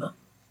them.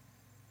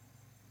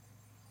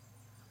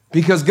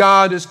 Because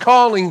God is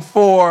calling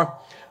for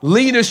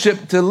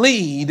leadership to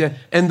lead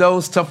and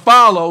those to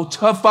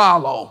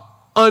follow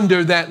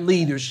under that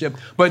leadership.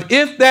 But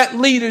if that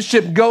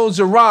leadership goes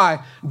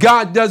awry,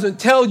 God doesn't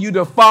tell you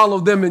to follow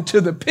them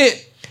into the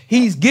pit.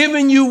 He's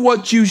giving you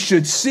what you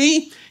should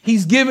see.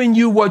 He's giving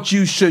you what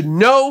you should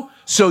know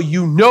so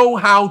you know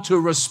how to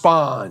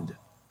respond.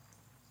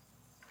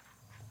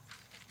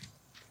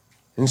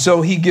 And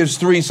so he gives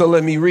three, so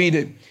let me read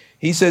it.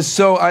 He says,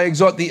 so I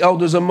exhort the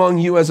elders among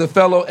you as a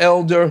fellow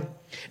elder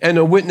and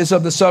a witness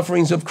of the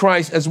sufferings of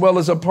Christ, as well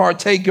as a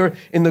partaker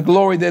in the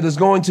glory that is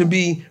going to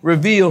be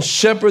revealed.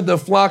 Shepherd the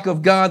flock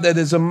of God that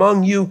is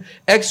among you,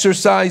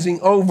 exercising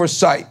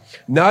oversight,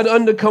 not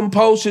under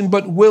compulsion,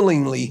 but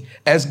willingly,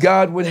 as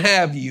God would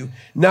have you,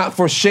 not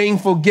for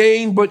shameful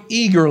gain, but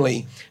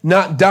eagerly,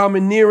 not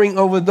domineering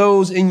over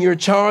those in your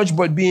charge,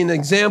 but being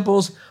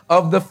examples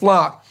of the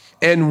flock.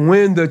 And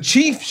when the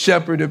chief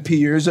shepherd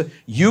appears,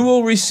 you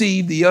will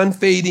receive the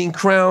unfading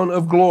crown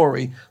of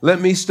glory.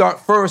 Let me start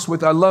first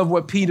with, I love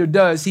what Peter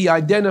does. He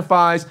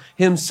identifies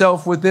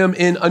himself with them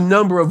in a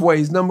number of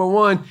ways. Number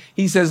one,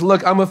 he says,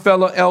 look, I'm a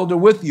fellow elder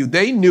with you.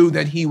 They knew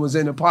that he was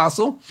an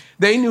apostle.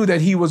 They knew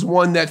that he was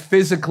one that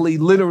physically,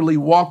 literally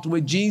walked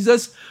with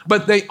Jesus,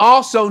 but they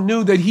also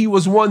knew that he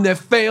was one that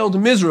failed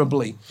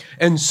miserably.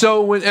 And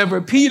so whenever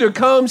Peter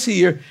comes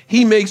here,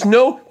 he makes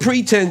no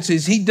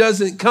pretenses. He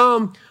doesn't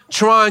come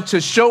trying to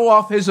show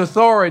off his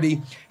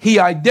authority. He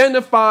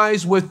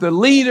identifies with the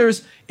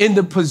leaders in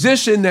the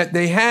position that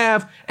they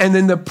have and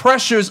in the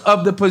pressures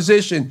of the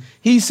position.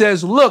 He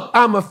says, look,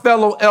 I'm a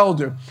fellow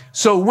elder.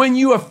 So when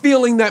you are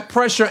feeling that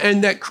pressure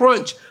and that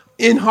crunch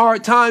in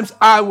hard times,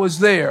 I was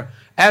there.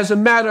 As a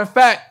matter of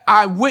fact,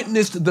 I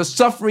witnessed the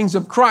sufferings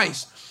of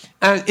Christ.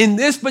 And in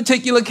this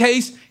particular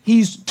case,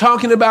 he's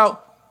talking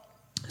about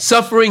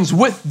sufferings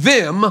with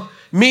them,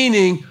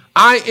 meaning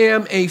I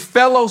am a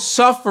fellow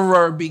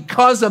sufferer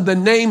because of the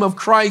name of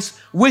Christ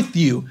with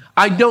you.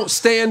 I don't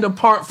stand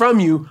apart from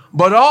you,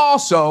 but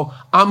also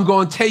I'm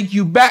going to take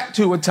you back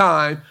to a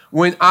time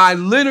when I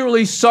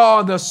literally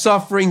saw the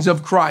sufferings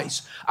of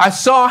Christ. I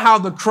saw how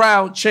the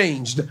crowd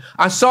changed.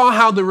 I saw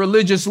how the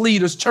religious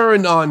leaders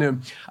turned on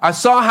him. I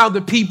saw how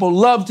the people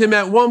loved him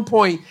at one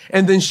point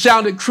and then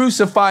shouted,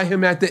 crucify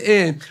him at the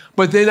end.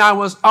 But then I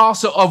was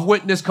also of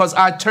witness because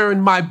I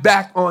turned my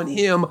back on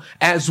him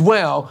as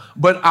well.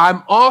 But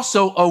I'm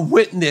also a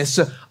witness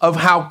of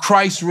how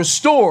Christ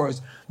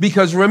restores.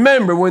 Because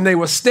remember, when they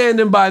were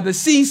standing by the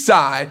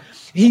seaside,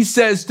 he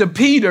says to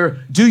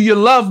Peter, do you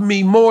love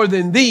me more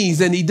than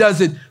these? And he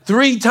does it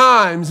 3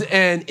 times,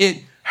 and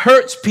it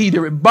hurts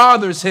Peter. It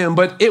bothers him,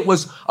 but it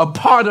was a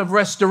part of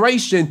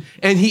restoration.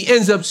 And he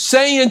ends up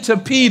saying to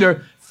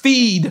Peter,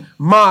 feed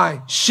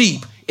my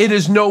sheep. It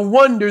is no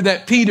wonder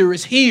that Peter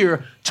is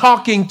here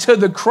talking to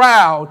the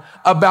crowd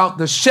about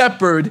the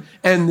shepherd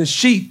and the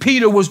sheep.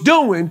 Peter was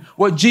doing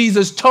what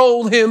Jesus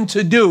told him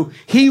to do.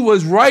 He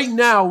was right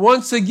now,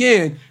 once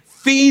again,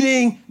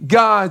 feeding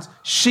God's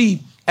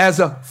sheep as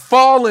a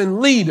fallen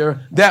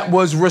leader that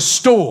was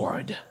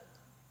restored.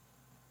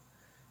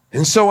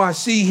 And so I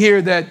see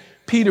here that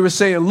Peter is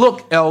saying,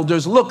 look,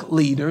 elders, look,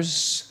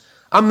 leaders,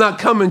 I'm not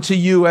coming to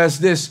you as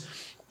this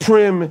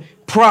prim,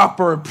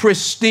 proper,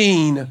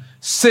 pristine,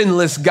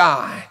 sinless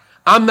guy.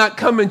 I'm not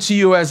coming to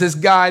you as this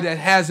guy that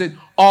has it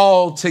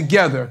all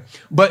together,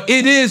 but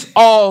it is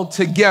all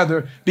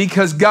together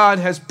because God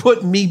has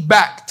put me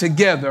back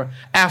together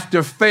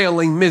after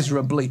failing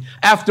miserably,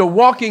 after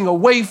walking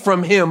away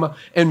from him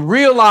and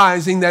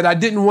realizing that I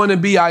didn't want to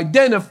be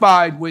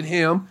identified with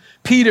him.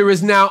 Peter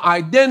is now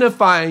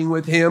identifying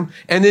with him,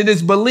 and it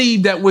is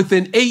believed that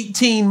within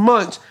 18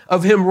 months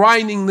of him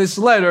writing this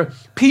letter,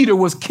 Peter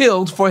was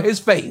killed for his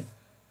faith.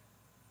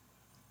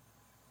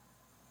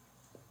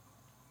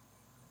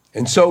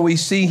 And so we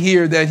see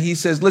here that he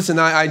says, listen,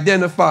 I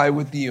identify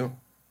with you,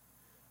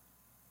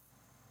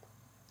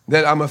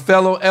 that I'm a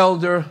fellow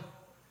elder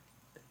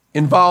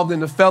involved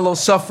in the fellow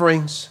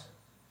sufferings.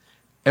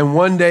 And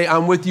one day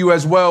I'm with you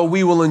as well.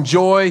 We will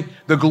enjoy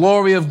the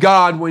glory of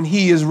God when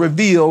he is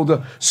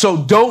revealed.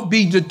 So don't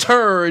be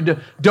deterred.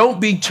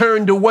 Don't be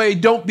turned away.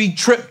 Don't be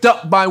tripped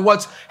up by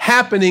what's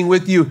happening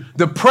with you.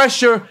 The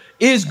pressure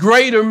is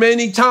greater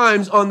many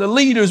times on the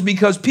leaders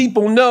because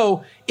people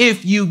know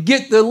if you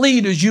get the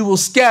leaders, you will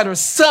scatter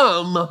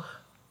some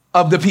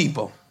of the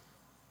people.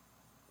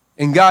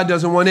 And God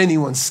doesn't want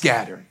anyone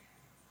scattered.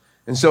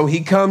 And so he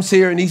comes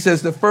here and he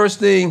says the first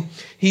thing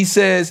he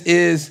says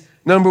is,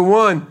 number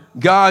one,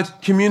 God's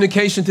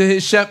communication to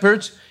his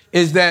shepherds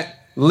is that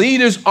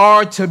leaders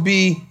are to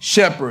be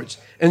shepherds.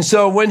 And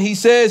so when he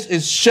says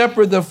is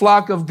shepherd the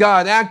flock of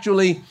God,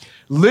 actually,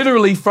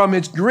 literally from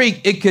its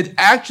Greek, it could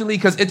actually,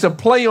 because it's a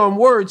play on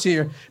words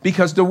here,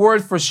 because the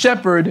word for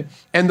shepherd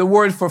and the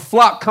word for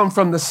flock come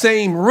from the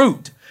same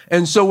root.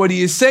 And so what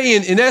he is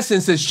saying, in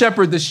essence, is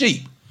shepherd the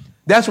sheep.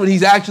 That's what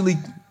he's actually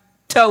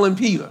telling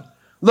Peter.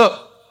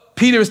 Look,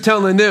 Peter is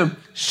telling them,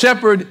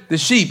 shepherd the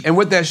sheep. And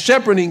with that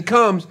shepherding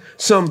comes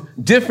some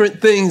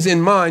different things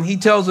in mind. He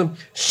tells them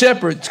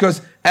shepherd,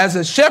 because as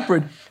a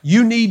shepherd,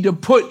 you need to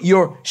put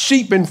your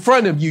sheep in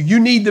front of you. You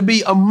need to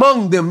be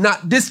among them,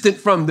 not distant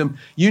from them.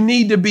 You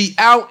need to be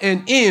out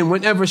and in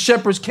whenever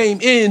shepherds came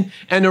in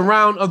and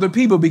around other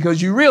people,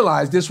 because you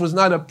realize this was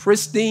not a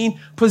pristine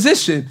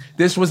position.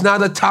 This was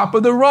not a top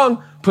of the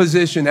rung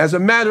position. As a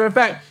matter of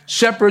fact,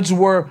 shepherds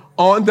were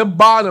on the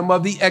bottom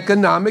of the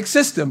economic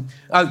system.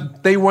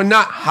 They were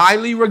not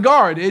highly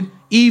regarded,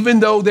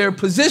 even though their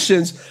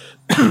positions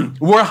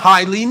were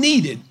highly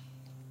needed.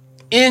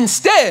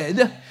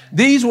 Instead,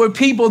 these were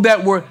people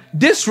that were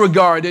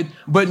disregarded,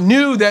 but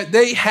knew that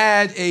they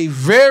had a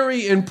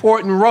very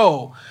important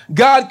role.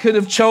 God could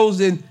have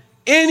chosen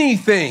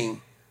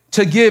anything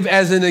to give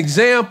as an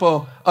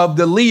example of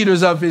the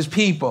leaders of his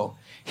people.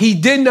 He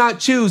did not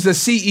choose a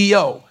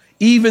CEO,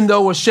 even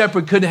though a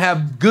shepherd could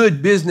have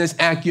good business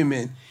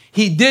acumen.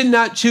 He did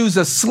not choose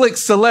a slick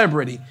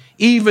celebrity,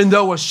 even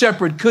though a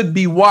shepherd could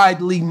be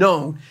widely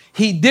known.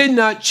 He did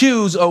not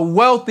choose a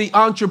wealthy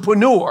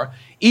entrepreneur,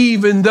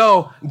 even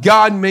though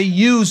God may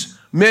use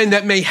men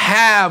that may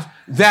have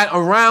that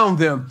around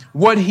them.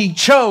 What he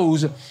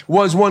chose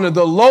was one of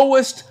the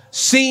lowest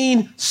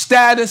seen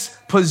status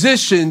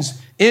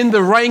positions in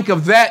the rank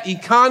of that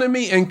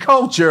economy and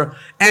culture.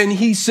 And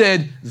he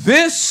said,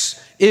 this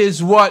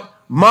is what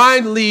my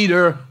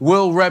leader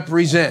will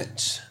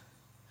represent.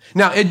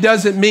 Now, it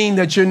doesn't mean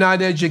that you're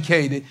not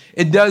educated.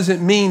 It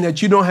doesn't mean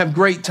that you don't have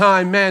great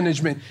time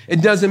management.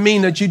 It doesn't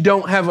mean that you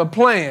don't have a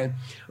plan.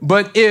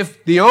 But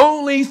if the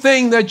only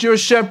thing that your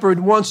shepherd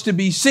wants to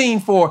be seen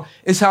for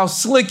is how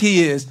slick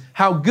he is,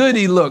 how good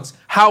he looks,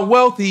 how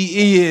wealthy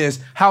he is,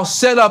 how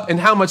set up and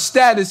how much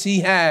status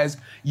he has,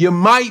 you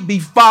might be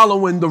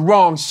following the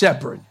wrong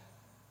shepherd.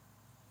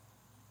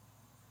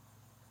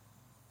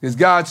 Because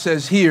God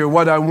says here,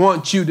 what I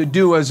want you to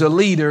do as a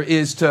leader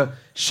is to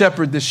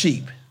shepherd the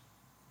sheep.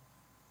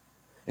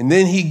 And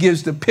then he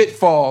gives the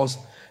pitfalls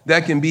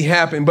that can be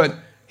happening. But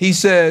he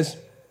says,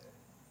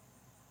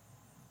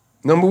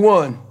 number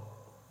one,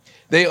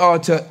 they are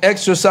to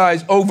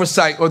exercise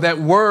oversight, or that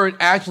word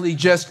actually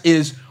just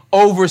is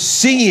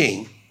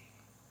overseeing.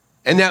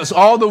 And that's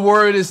all the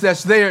word is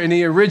that's there in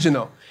the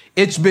original.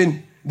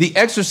 The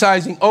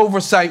exercising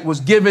oversight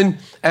was given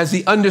as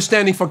the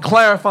understanding for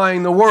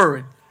clarifying the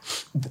word.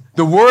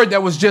 The word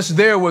that was just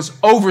there was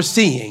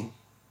overseeing.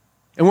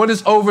 And what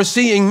does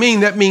overseeing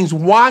mean? That means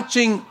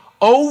watching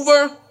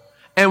over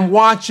and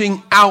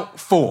watching out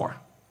for.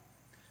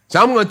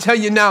 So I'm going to tell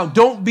you now,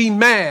 don't be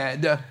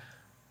mad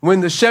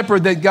when the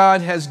shepherd that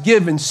God has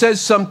given says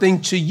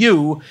something to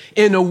you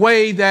in a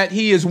way that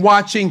he is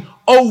watching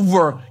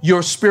over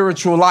your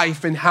spiritual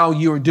life and how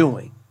you're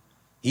doing.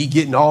 He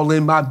getting all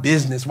in my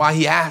business. Why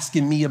he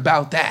asking me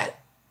about that?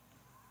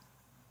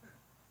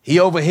 He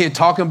over here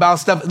talking about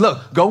stuff.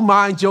 Look, go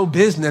mind your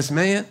business,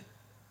 man.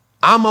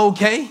 I'm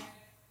okay.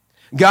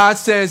 God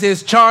says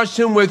it's charged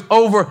him with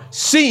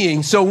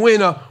overseeing. So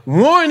when a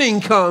warning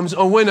comes,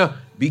 or when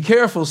be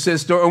careful,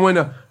 sister, or when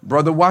a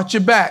brother, watch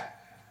your back.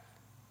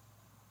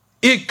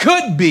 It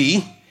could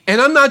be,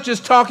 and I'm not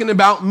just talking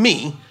about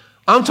me,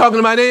 I'm talking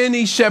about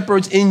any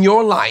shepherds in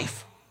your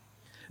life,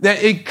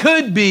 that it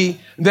could be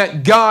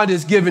that God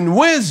is given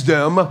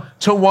wisdom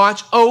to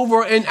watch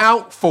over and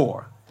out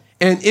for.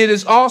 And it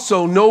is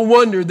also no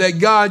wonder that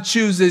God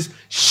chooses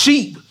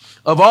sheep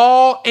of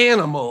all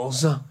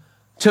animals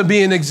to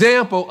be an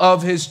example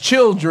of his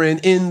children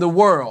in the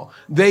world.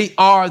 They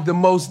are the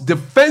most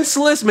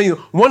defenseless,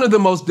 one of the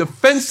most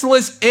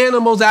defenseless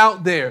animals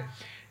out there.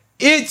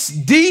 Its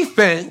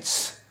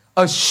defense,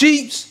 a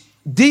sheep's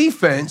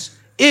defense,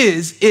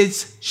 is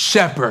its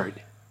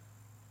shepherd.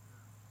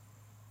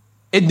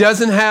 It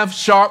doesn't have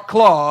sharp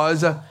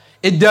claws.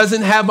 It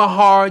doesn't have a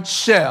hard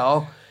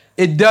shell.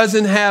 It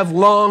doesn't have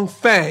long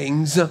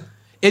fangs.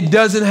 It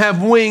doesn't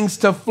have wings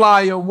to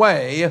fly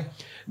away.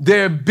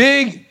 Their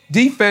big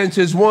defense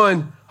is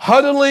one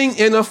huddling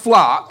in a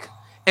flock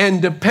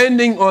and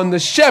depending on the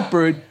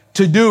shepherd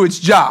to do its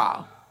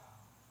job.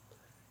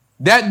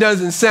 That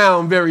doesn't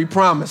sound very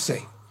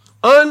promising.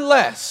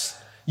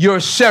 Unless your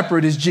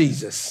shepherd is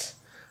Jesus.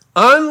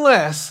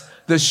 Unless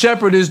the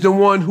shepherd is the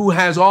one who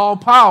has all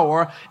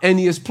power and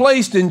he is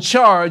placed in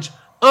charge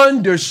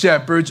under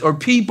shepherds or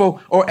people,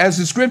 or as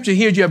the scripture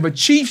here, you have a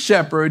chief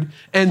shepherd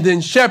and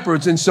then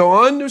shepherds. And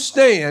so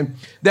understand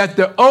that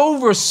the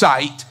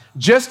oversight,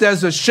 just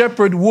as a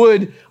shepherd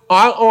would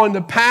out on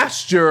the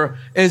pasture,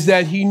 is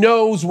that he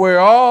knows where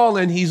all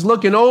and he's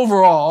looking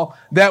over all.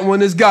 That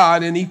one is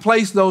God, and he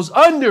placed those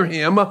under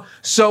him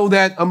so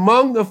that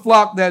among the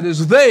flock that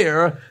is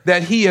there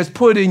that he has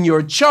put in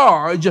your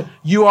charge,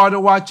 you are to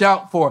watch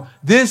out for.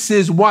 This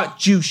is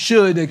what you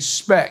should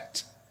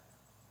expect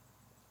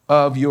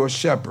of your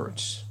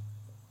shepherds.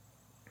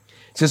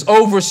 It says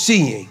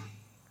overseeing,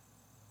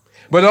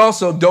 but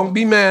also don't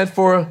be mad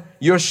for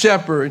your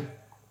shepherd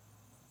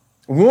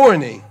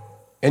warning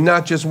and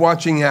not just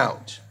watching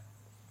out.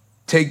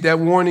 Take that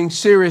warning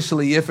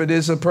seriously if it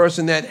is a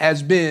person that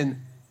has been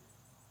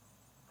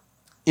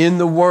in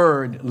the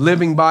word,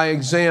 living by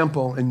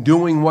example and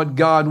doing what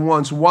God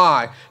wants.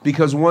 Why?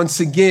 Because once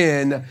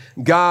again,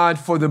 God,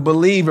 for the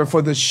believer,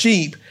 for the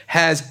sheep,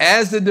 has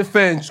as the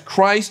defense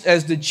Christ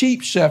as the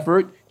chief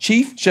shepherd,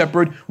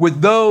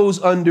 with those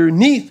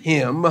underneath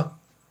him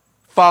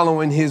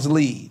following his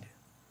lead.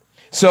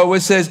 So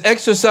it says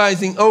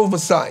exercising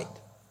oversight.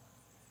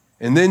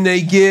 And then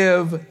they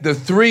give the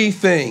three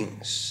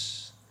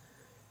things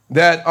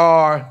that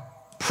are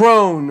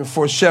prone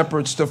for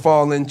shepherds to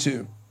fall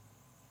into.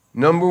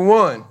 Number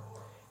one,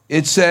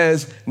 it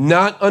says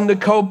not under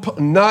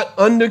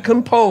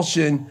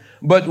compulsion,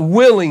 but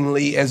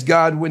willingly as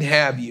God would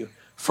have you.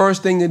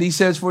 First thing that he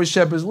says for his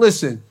shepherds,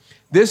 listen,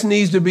 this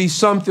needs to be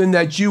something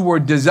that you were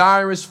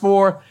desirous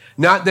for,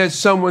 not that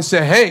someone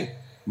said, hey,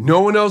 no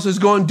one else is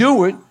going to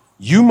do it.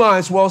 You might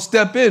as well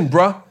step in,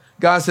 bruh.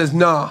 God says,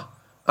 nah,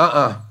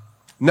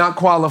 not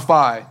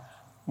qualified.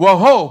 Well,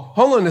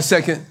 hold on a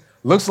second.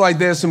 Looks like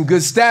there's some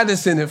good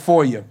status in it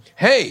for you.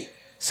 Hey,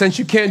 since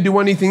you can't do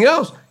anything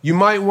else, you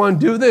might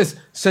want to do this.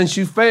 Since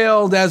you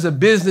failed as a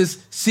business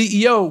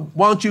CEO,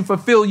 why don't you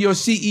fulfill your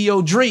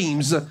CEO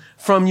dreams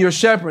from your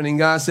shepherd? And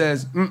God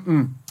says,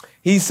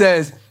 He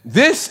says,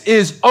 this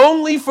is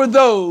only for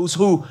those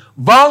who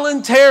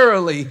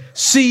voluntarily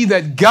see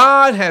that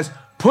God has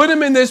put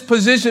him in this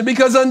position.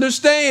 Because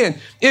understand,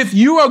 if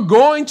you are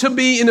going to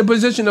be in a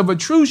position of a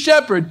true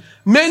shepherd,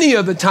 many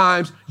of the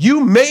times you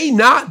may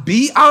not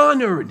be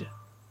honored.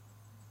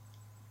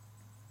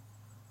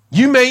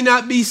 You may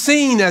not be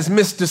seen as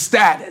Mr.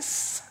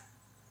 Status.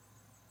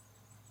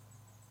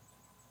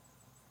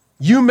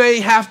 You may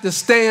have to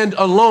stand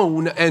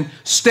alone and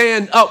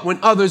stand up when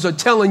others are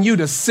telling you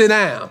to sit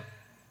down.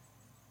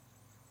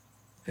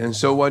 And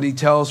so what he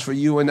tells for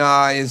you and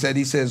I is that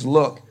he says,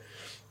 look,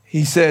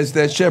 he says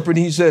that shepherd,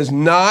 he says,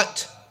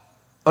 not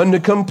under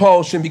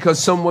compulsion because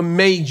someone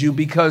made you,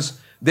 because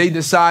they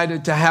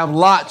decided to have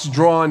lots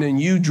drawn and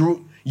you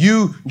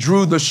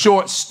drew the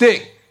short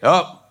stick.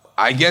 Oh,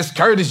 I guess,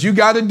 Curtis, you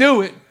got to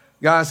do it.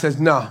 God says,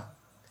 no,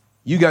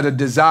 you got to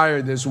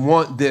desire this,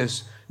 want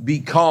this, be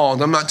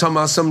called. I'm not talking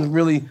about some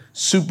really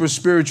super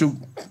spiritual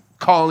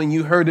calling.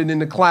 You heard it in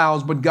the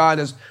clouds, but God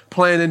has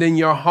planted in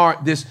your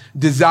heart this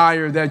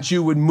desire that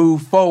you would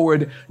move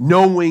forward,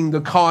 knowing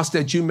the cost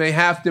that you may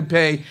have to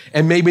pay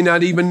and maybe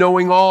not even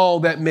knowing all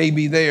that may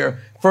be there.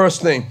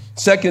 First thing.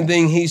 Second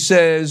thing, he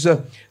says,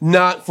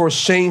 not for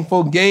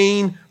shameful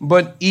gain,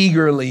 but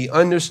eagerly.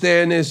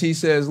 Understand this. He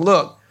says,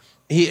 look,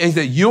 he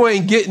said, you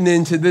ain't getting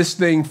into this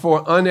thing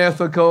for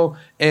unethical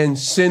and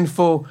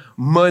sinful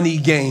money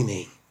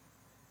gaining.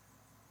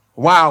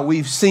 Wow,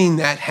 we've seen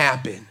that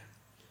happen.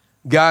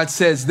 God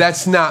says,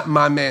 that's not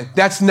my man.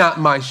 That's not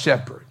my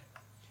shepherd.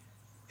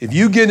 If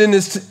you get in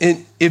this,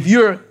 if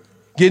you're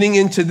getting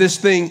into this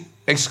thing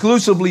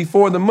exclusively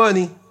for the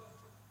money,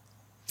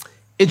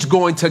 it's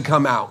going to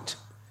come out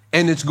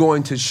and it's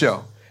going to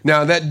show.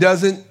 Now, that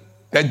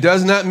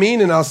does not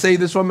mean, and I'll say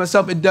this for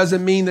myself, it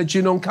doesn't mean that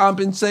you don't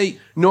compensate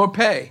nor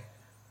pay.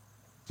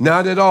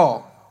 Not at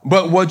all.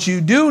 But what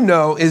you do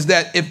know is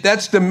that if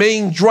that's the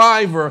main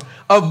driver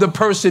of the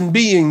person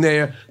being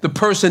there, the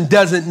person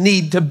doesn't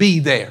need to be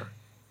there.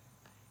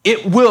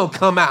 It will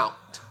come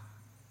out.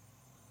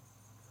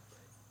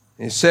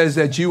 It says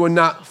that you are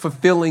not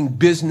fulfilling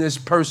business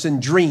person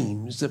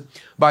dreams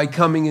by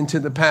coming into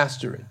the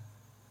pastorate.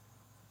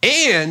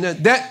 And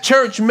that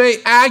church may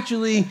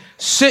actually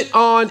sit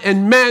on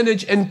and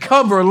manage and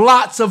cover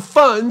lots of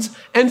funds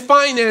and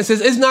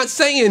finances. It's not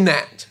saying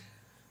that.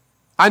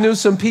 I knew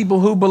some people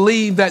who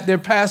believe that their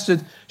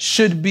pastor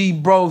should be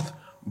both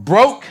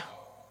broke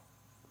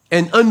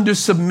and under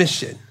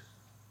submission.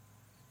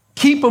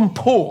 Keep them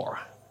poor.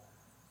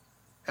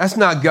 That's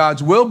not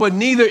God's will, but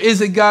neither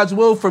is it God's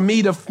will for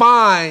me to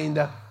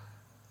find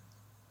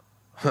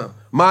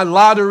my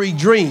lottery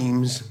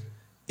dreams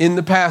in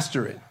the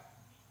pastorate.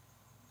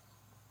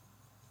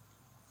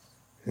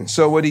 And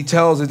so what he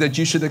tells is that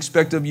you should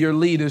expect of your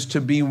leaders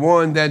to be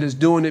one that is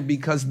doing it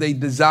because they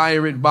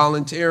desire it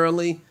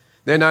voluntarily.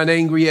 They're not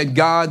angry at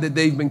God that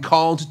they've been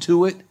called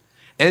to it.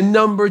 And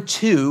number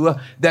two,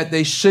 that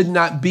they should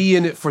not be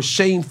in it for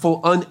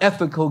shameful,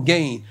 unethical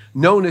gain.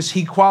 Notice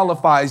he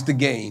qualifies the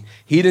gain.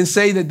 He didn't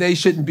say that they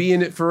shouldn't be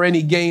in it for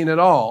any gain at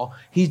all.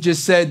 He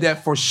just said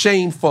that for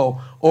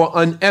shameful or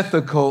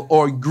unethical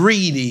or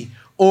greedy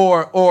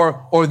or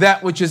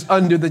that which is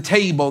under the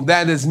table,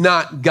 that is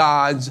not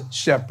God's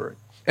shepherd.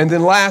 And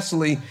then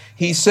lastly,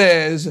 he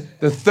says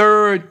the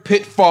third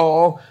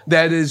pitfall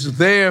that is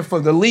there for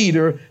the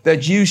leader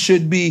that you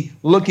should be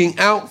looking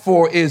out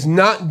for is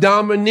not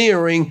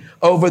domineering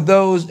over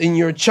those in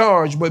your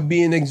charge, but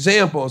being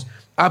examples.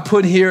 I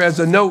put here as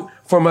a note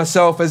for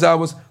myself as I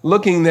was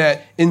looking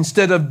that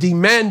instead of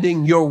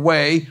demanding your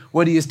way,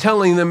 what he is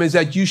telling them is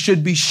that you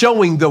should be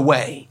showing the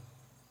way.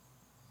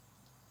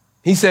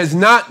 He says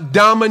not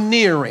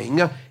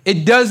domineering.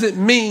 It doesn't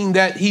mean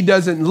that he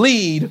doesn't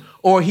lead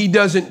or he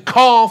doesn't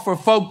call for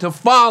folk to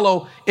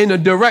follow in a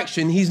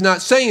direction. He's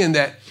not saying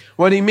that.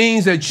 What he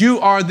means that you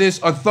are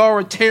this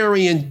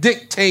authoritarian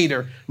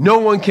dictator. No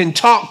one can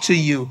talk to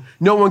you.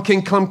 No one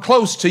can come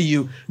close to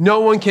you.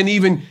 No one can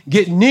even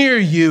get near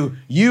you.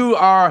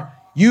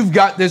 You've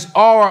got this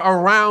aura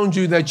around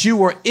you that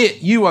you are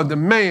it. You are the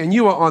man.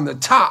 You are on the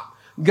top.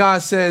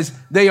 God says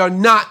they are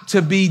not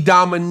to be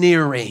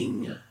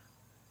domineering.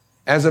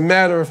 As a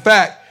matter of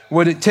fact,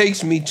 what it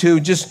takes me to,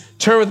 just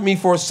turn with me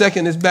for a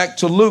second, is back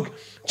to Luke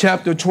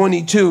chapter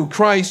 22.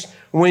 Christ,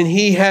 when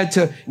he had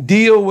to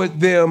deal with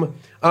them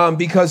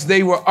because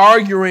they were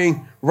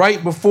arguing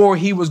right before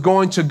he was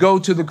going to go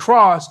to the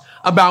cross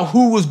about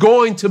who was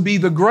going to be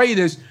the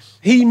greatest,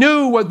 he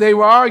knew what they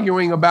were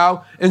arguing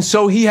about, and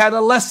so he had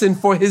a lesson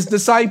for his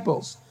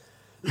disciples.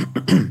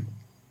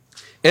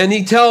 And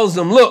he tells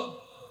them, look,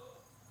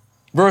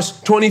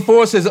 verse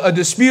 24 says, a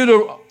dispute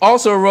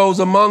also arose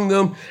among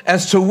them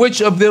as to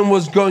which of them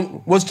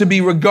was to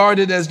be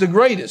regarded as the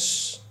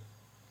greatest.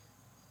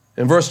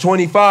 And verse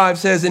 25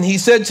 says, and he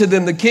said to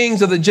them, the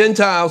kings of the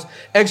Gentiles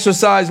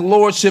exercise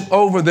lordship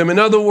over them. In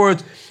other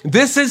words,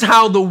 this is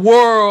how the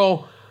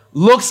world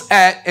looks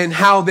at and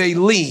how they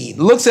lead,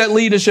 looks at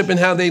leadership and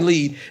how they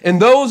lead. And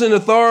those in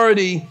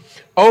authority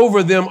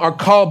over them are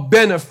called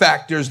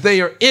benefactors.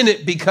 They are in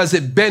it because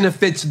it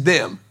benefits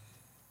them.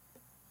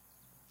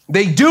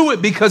 They do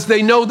it because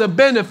they know the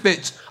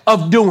benefits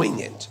of doing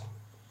it.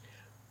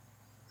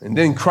 And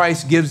then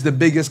Christ gives the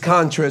biggest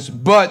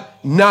contrast, but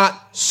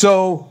not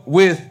so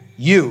with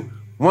you.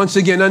 Once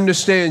again,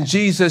 understand,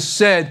 Jesus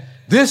said,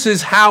 this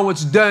is how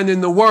it's done in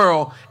the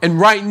world. And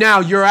right now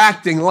you're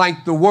acting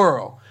like the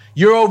world.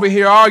 you're over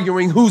here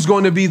arguing who's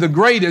going to be the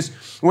greatest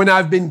when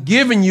I've been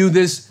giving you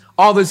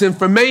all this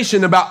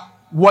information about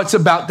what's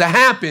about to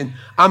happen.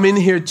 I'm in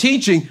here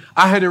teaching.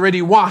 I had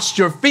already washed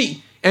your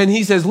feet. And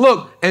he says,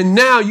 look, and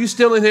now you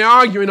still in here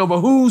arguing over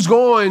who's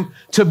going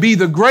to be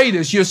the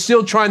greatest. You're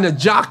still trying to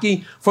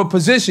jockey for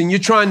position. You're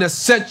trying to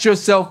set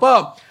yourself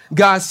up.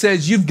 God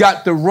says you've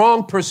got the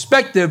wrong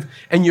perspective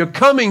and you're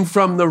coming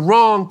from the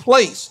wrong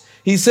place.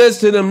 He says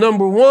to them,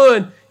 number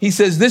one, he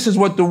says, this is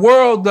what the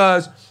world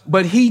does,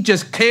 but he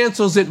just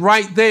cancels it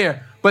right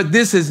there. But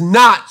this is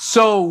not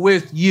so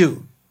with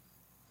you.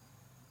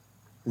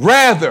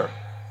 Rather,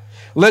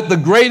 let the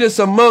greatest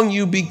among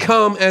you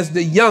become as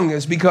the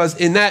youngest, because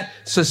in that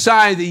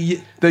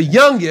society, the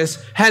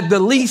youngest had the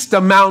least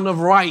amount of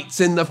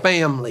rights in the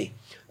family.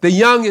 The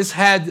youngest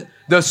had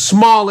the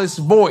smallest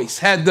voice,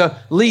 had the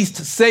least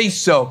say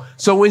so.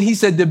 So when he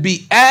said to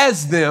be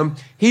as them,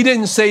 he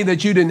didn't say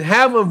that you didn't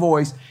have a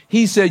voice.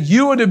 He said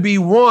you are to be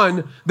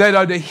one that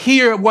are to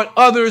hear what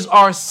others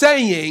are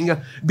saying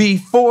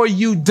before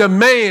you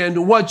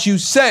demand what you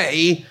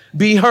say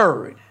be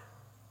heard.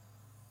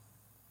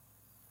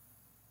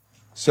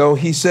 So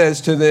he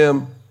says to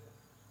them,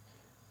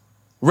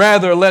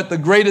 rather let the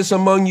greatest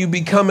among you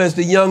become as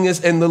the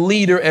youngest and the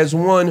leader as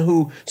one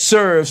who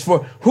serves.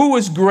 For who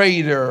is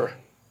greater,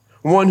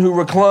 one who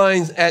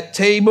reclines at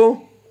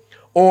table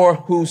or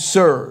who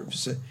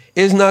serves?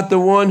 Is not the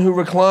one who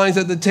reclines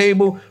at the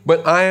table,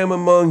 but I am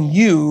among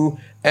you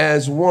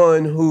as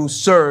one who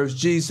serves.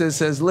 Jesus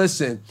says,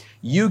 listen,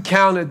 you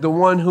counted the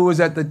one who is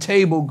at the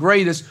table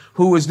greatest,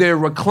 who is there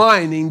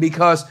reclining,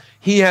 because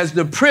he has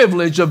the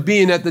privilege of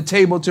being at the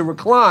table to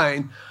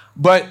recline.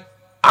 But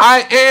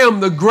I am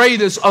the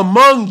greatest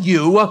among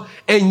you,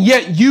 and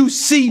yet you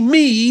see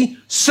me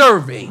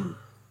serving.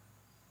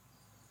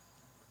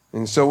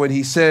 And so what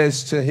he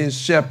says to his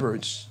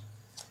shepherds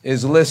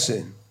is,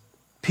 listen,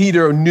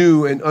 Peter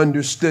knew and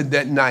understood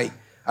that night.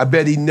 I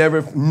bet he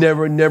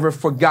never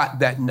forgot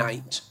that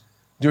night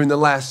during the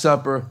Last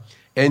Supper.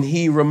 And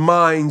he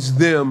reminds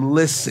them,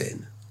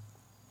 listen,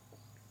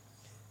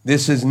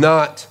 this is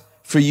not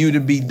for you to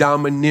be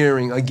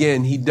domineering.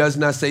 Again, he does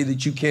not say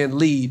that you can't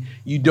lead.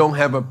 You don't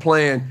have a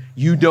plan.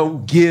 You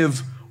don't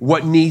give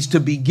what needs to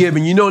be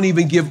given. You don't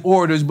even give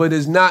orders, but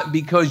it's not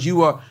because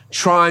you are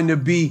trying to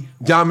be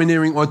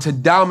domineering or to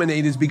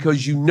dominate. It's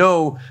because you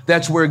know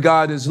that's where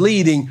God is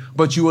leading,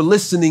 but you are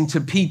listening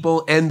to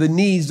people and the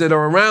needs that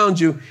are around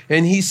you.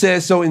 And he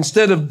says, so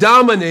instead of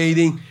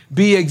dominating,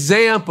 be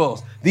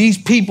examples. These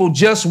people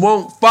just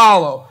won't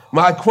follow.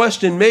 My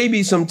question may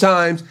be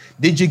sometimes,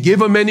 did you give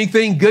them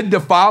anything good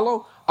to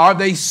follow? Are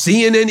they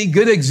seeing any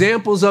good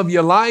examples of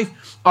your life?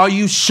 Are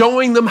you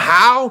showing them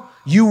how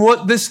you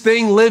want this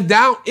thing lived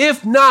out?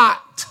 If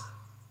not,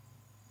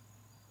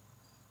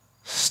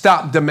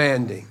 stop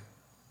demanding.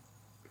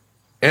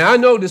 And I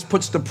know this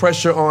puts the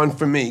pressure on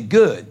for me.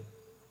 Good.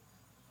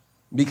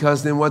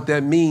 Because then what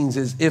that means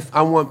is if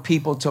I want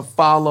people to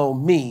follow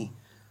me,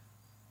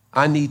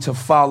 I need to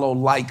follow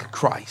like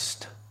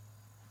Christ.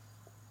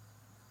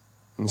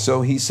 And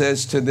so he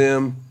says to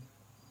them,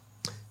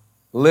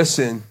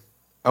 listen,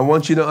 I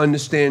want you to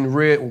understand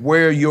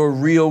where your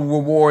real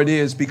reward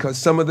is, because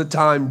some of the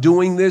time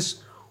doing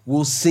this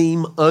will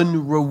seem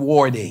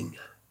unrewarding.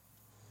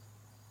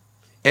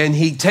 And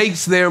he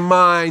takes their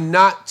mind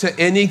not to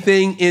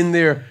anything in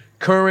their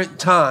current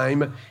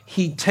time.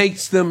 He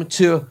takes them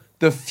to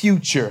the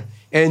future.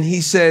 And he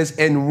says,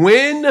 and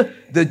when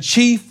the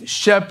chief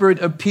shepherd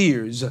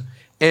appears,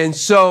 and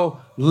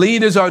so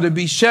leaders are to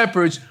be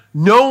shepherds,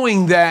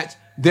 knowing that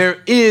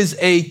there is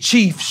a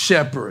chief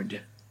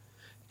shepherd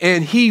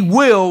and he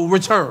will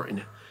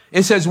return.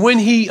 It says when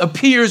he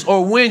appears,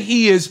 or when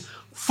he is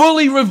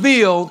fully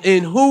revealed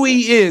in who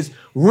he is,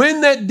 when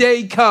that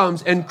day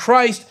comes and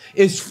Christ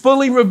is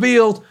fully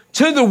revealed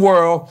to the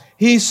world,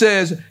 he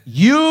says,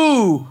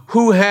 you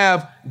who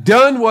have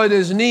done what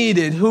is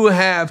needed, who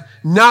has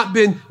not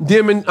been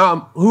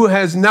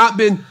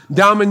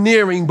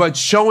domineering, but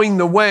showing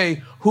the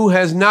way, who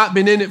has not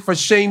been in it for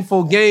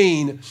shameful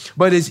gain,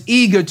 but is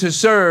eager to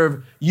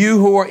serve, you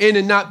who are in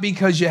it not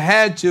because you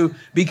had to,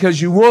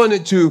 because you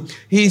wanted to,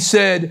 he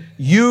said,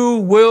 you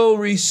will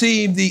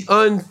receive the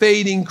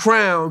unfading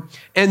crown.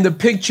 And the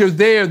picture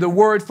there, the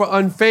word for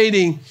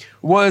unfading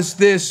was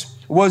this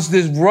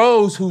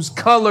rose whose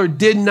color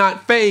did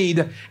not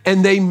fade,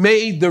 and they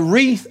made the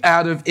wreath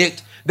out of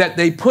it that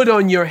they put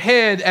on your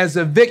head as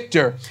a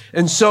victor.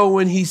 And so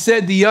when he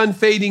said the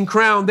unfading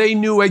crown, they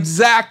knew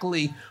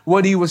exactly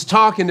what he was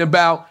talking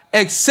about,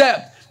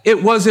 except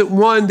it wasn't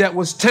one that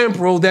was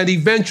temporal, that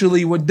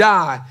eventually would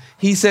die.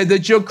 He said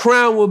that your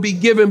crown will be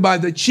given by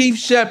the chief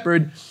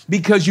shepherd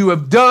because you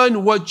have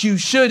done what you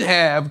should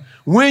have,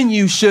 when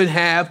you should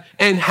have,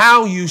 and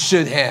how you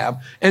should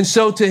have. And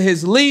so to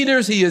his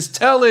leaders, he is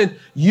telling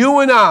you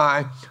and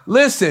I,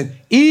 listen,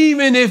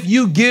 even if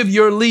you give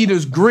your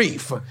leaders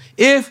grief,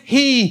 if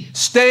he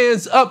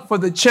stands up for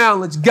the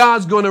challenge,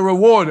 God's going to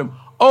reward him.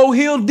 Oh,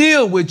 he'll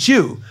deal with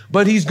you,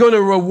 but he's going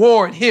to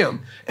reward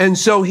him. And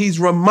so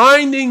he's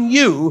reminding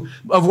you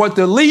of what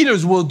the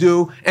leaders will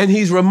do, and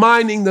he's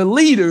reminding the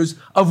leaders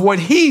of what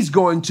he's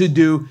going to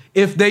do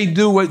if they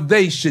do what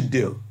they should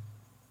do.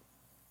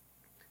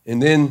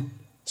 And then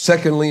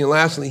secondly and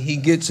lastly, he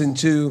gets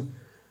into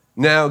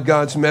now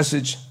God's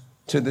message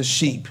to the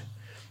sheep.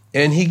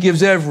 And he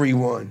gives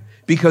everyone,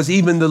 because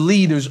even the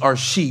leaders are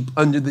sheep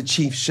under the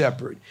chief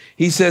shepherd.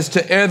 He says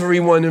to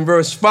everyone in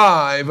verse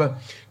 5,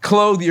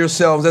 clothe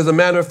yourselves. As a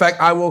matter of fact,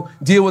 I will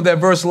deal with that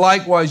verse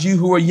likewise, you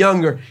who are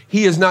younger.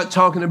 He is not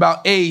talking about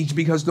age,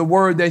 because the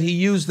word that he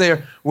used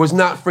there was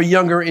not for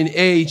younger in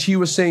age. He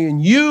was saying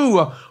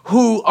you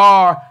who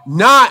are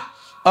not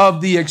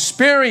of the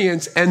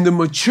experience and the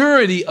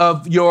maturity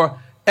of your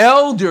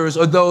elders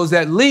or those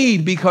that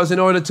lead, because in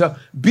order to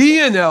be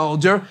an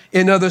elder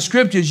in other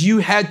scriptures, you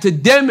had to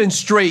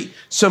demonstrate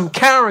some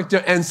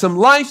character and some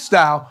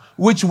lifestyle,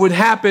 which would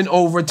happen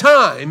over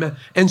time.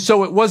 And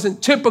so it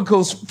wasn't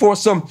typical for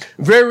some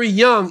very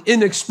young,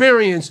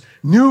 inexperienced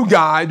new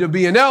guy to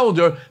be an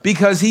elder,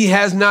 because he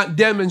has not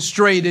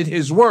demonstrated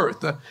his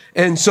worth.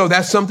 And so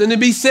that's something to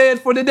be said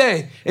for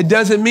today. It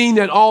doesn't mean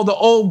that all the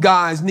old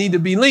guys need to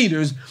be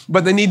leaders,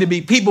 but they need to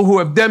be people who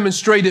have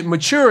demonstrated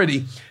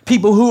maturity,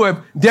 people who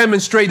have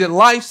demonstrated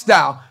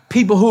lifestyle,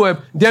 people who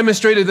have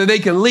demonstrated that they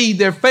can lead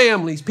their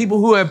families, people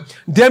who have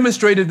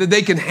demonstrated that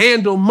they can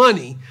handle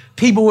money,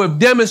 people who have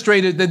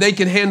demonstrated that they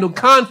can handle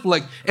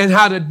conflict and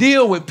how to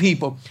deal with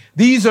people.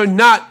 These are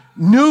not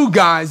new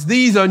guys.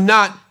 These are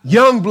not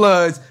young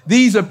bloods.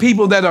 These are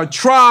people that are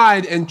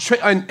tried and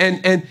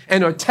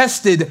are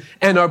tested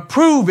and are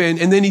proven.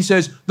 And then he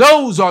says,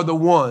 those are the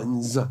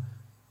ones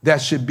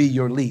that should be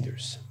your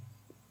leaders.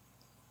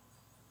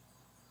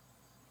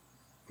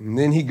 And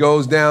then he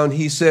goes down,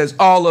 he says,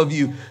 all of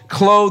you,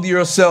 clothe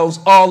yourselves,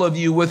 all of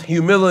you, with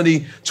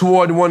humility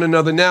toward one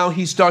another. Now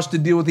he starts to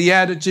deal with the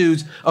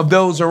attitudes of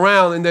those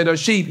around and that are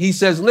sheep. He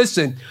says,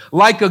 listen,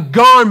 like a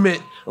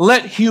garment,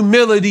 let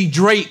humility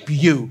drape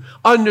you.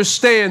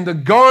 Understand the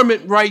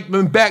garment right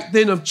back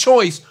then of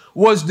choice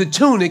was the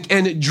tunic,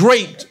 and it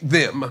draped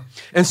them.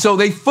 And so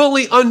they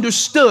fully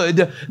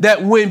understood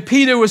that when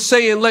Peter was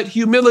saying, let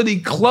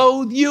humility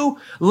clothe you,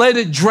 let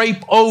it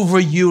drape over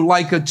you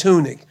like a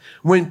tunic.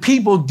 When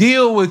people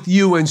deal with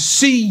you and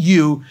see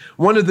you,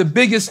 one of the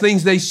biggest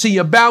things they see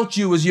about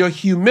you is your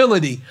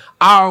humility.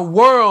 Our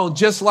world,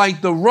 just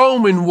like the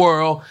Roman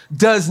world,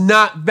 does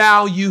not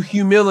value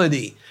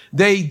humility.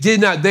 They did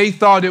not. They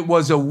thought it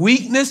was a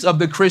weakness of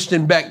the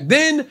Christian back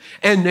then,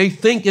 and they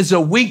think it's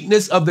a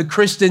weakness of the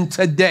Christian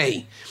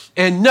today.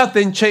 And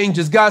nothing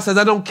changes. God says,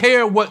 I don't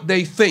care what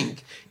they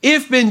think.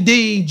 If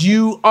indeed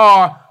you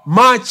are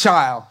my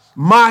child,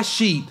 my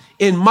sheep,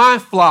 in my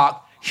flock,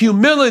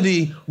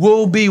 humility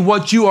will be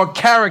what you are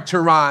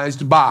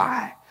characterized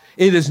by.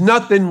 It is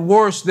nothing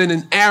worse than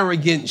an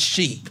arrogant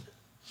sheep.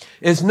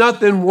 It's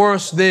nothing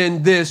worse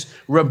than this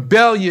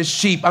rebellious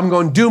sheep. I'm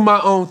going to do my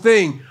own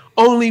thing.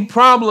 Only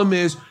problem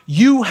is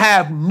you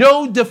have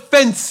no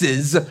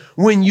defenses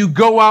when you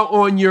go out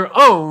on your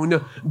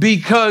own,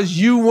 because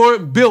you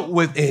weren't built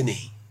with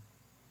any.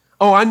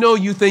 Oh, I know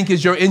you think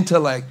it's your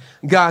intellect.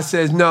 God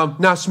says, no,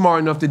 not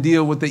smart enough to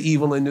deal with the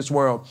evil in this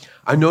world.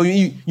 I know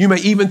you may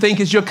even think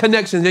it's your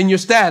connections and your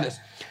status.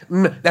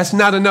 That's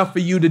not enough for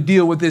you to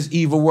deal with this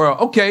evil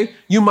world. Okay,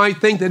 you might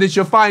think that it's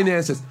your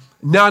finances.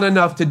 Not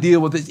enough to deal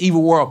with this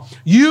evil world.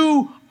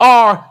 You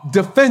are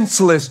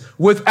defenseless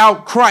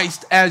without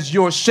Christ as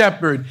your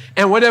shepherd.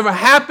 And whatever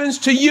happens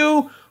to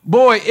you,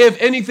 boy, if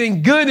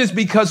anything good is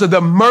because of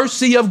the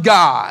mercy of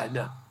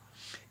God.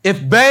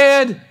 If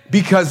bad,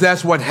 because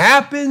that's what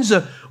happens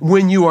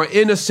when you are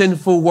in a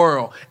sinful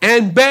world.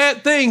 And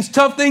bad things,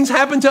 tough things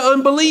happen to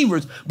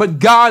unbelievers. But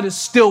God is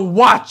still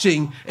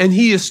watching, and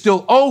he is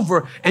still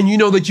over, and you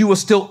know that you are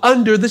still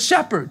under the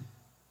shepherd.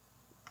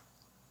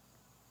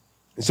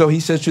 And so he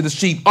says to the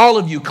sheep, all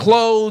of you,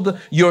 clothe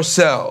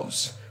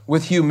yourselves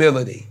with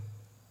humility.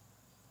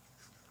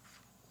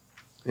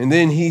 And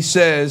then he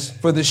says,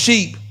 for the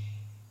sheep,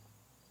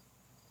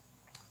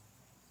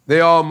 they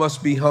all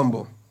must be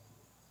humble.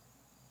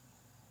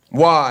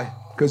 Why?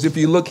 Because if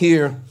you look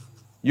here,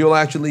 you'll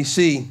actually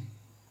see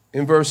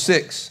in verse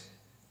 6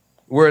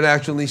 where it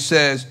actually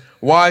says,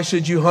 why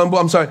should you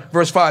humble?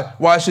 Verse 5,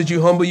 why should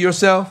you humble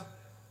yourself?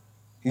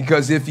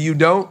 Because if you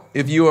don't,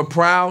 if you are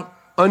proud,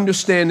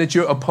 understand that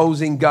you're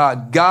opposing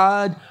God.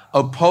 God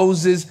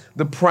opposes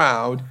the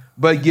proud,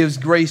 but gives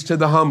grace to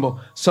the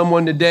humble.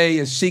 Someone today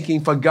is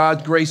seeking for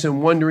God's grace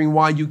and wondering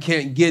why you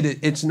can't get it.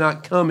 It's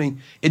not coming.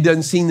 It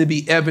doesn't seem to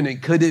be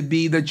evident. Could it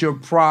be that your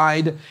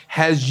pride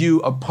has you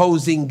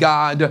opposing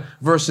God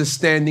versus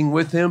standing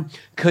with him?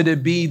 Could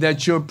it be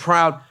that you're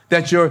proud,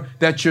 that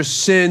your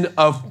sin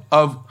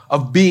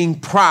of being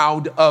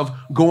proud, of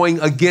going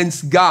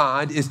against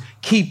God, is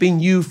keeping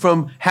you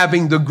from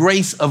having the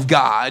grace of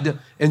God?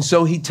 And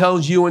so he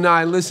tells you and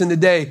I, listen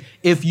today,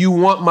 if you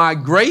want my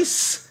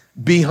grace,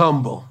 be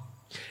humble.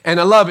 And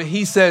I love it.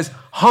 He says,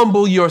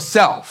 humble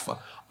yourself.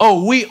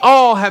 Oh, we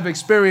all have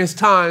experienced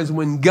times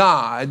when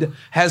God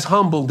has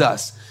humbled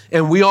us.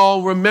 And we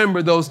all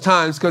remember those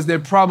times because they're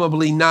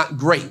probably not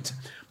great.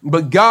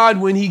 But God,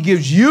 when he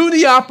gives you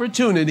the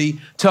opportunity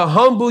to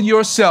humble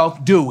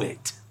yourself, do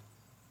it.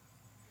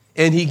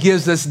 And he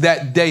gives us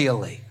that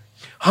daily.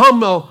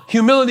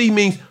 Humility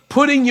means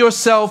putting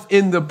yourself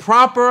in the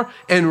proper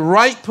and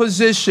right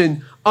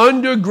position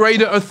under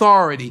greater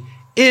authority.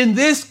 In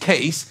this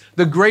case,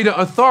 the greater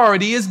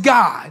authority is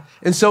God.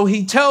 And so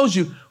he tells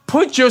you,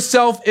 put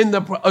yourself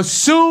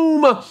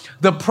assume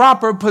the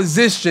proper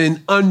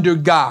position under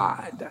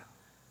God.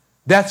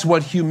 That's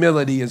what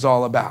humility is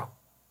all about.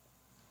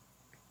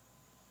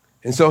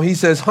 And so he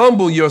says,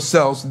 humble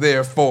yourselves,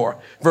 therefore,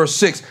 verse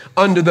 6,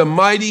 under the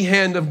mighty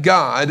hand of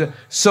God,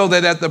 so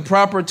that at the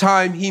proper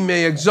time he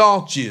may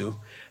exalt you.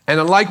 And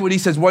I like what he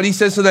says. What he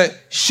says, so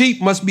that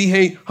sheep must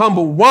be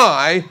humble.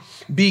 Why?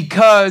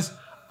 Because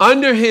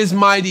under his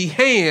mighty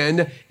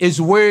hand is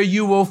where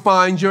you will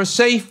find your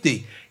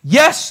safety.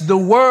 Yes, the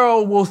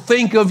world will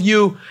think of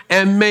you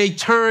and may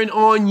turn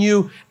on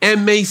you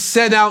and may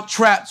set out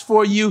traps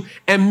for you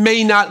and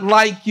may not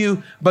like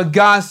you. But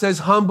God says,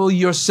 humble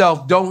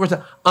yourself. Don't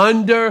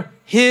under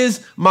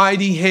his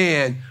mighty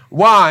hand.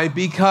 Why?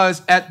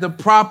 Because at the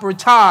proper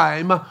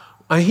time,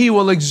 he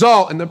will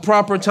exalt. And the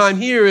proper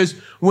time here is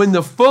when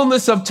the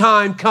fullness of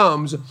time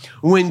comes,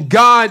 when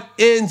God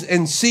ends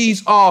and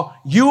sees all,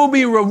 you will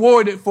be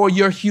rewarded for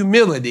your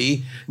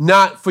humility,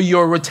 not for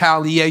your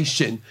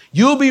retaliation.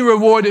 You'll be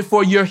rewarded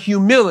for your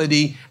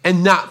humility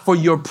and not for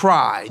your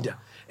pride.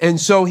 And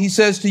so he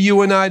says to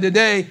you and I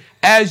today,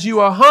 as you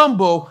are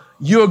humble,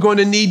 you're going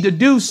to need to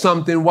do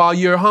something while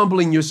you're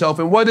humbling yourself.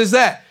 And what is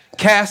that?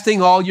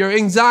 Casting all your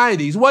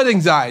anxieties. What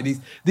anxieties?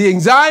 The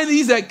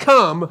anxieties that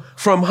come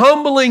from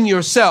humbling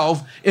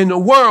yourself in a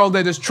world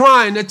that is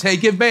trying to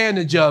take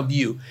advantage of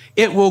you.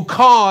 It will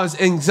cause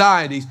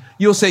anxieties.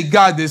 You'll say,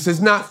 God, this is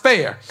not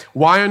fair.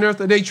 Why on earth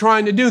are they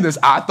trying to do this?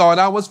 I thought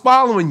I was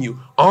following you.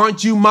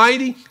 Aren't you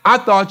mighty? I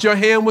thought your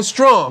hand was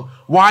strong.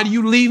 Why do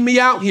you leave me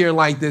out here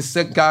like this?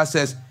 God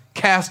says,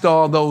 cast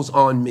all those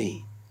on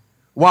me.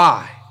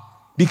 Why?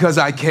 Because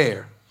I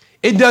care.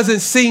 It doesn't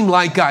seem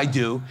like I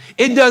do.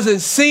 It doesn't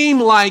seem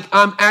like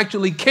I'm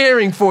actually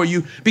caring for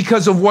you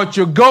because of what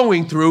you're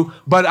going through,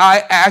 but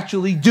I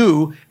actually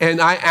do, and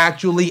I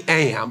actually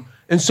am.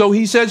 And so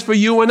he says for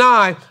you and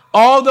I,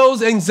 all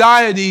those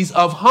anxieties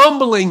of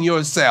humbling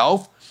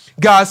yourself,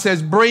 God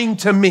says, bring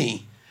to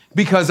me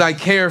because I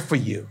care for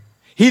you.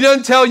 He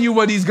doesn't tell you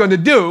what he's going to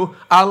do.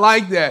 I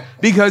like that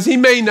because he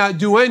may not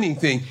do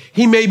anything.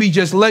 He may be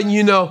just letting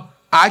you know,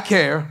 I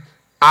care.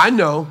 I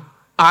know.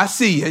 I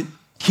see it.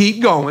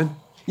 Keep going.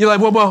 You're like,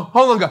 well,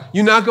 hold on, God.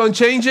 You're not going to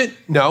change it?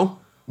 No,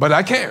 but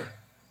I care.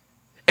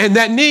 And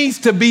that needs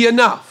to be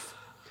enough.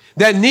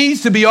 That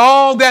needs to be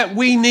all that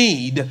we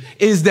need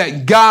is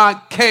that God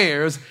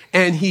cares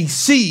and he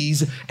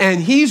sees and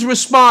he's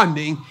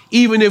responding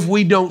even if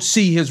we don't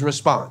see his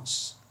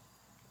response.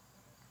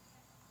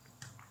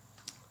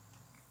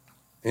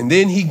 And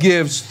then he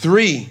gives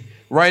 3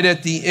 right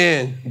at the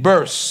end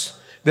verse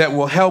that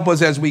will help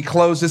us as we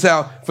close this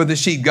out for the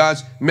sheep.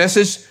 God's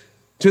message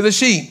to the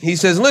sheep. He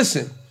says,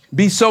 listen,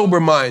 be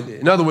sober-minded.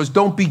 In other words,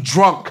 don't be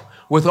drunk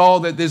with all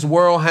that this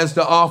world has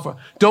to offer.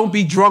 Don't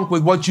be drunk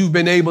with what you've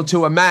been able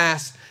to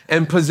amass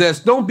and possess.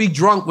 Don't be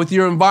drunk with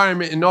your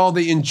environment and all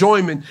the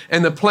enjoyment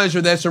and the pleasure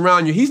that's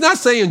around you. He's not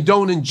saying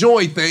don't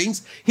enjoy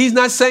things. He's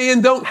not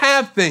saying don't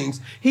have things.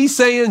 He's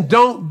saying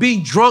don't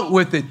be drunk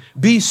with it.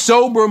 Be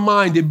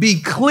sober-minded. Be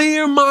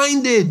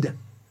clear-minded.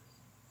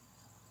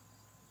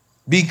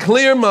 Be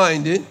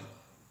clear-minded.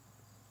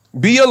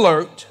 Be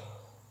alert.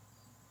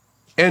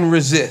 And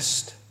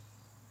resist.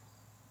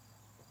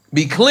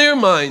 Be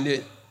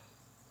clear-minded,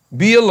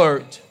 be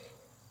alert,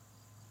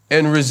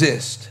 and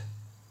resist.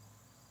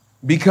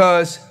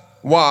 Because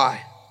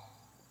why?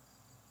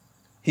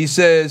 He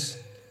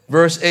says,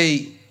 verse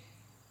 8,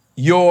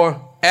 your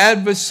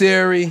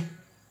adversary,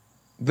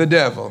 the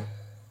devil.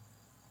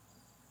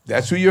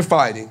 That's who you're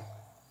fighting.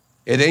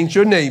 It ain't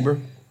your neighbor.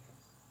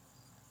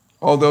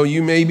 Although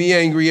you may be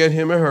angry at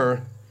him or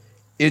her,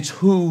 it's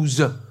who's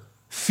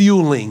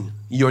fueling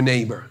your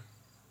neighbor.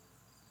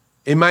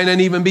 It might not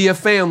even be a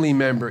family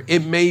member.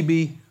 It may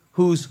be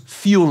who's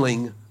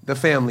fueling the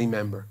family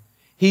member.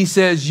 He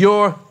says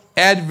your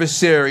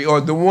adversary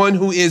or the one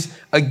who is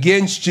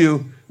against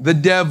you, the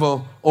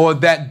devil or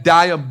that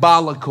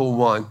diabolical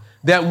one,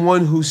 that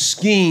one who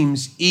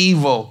schemes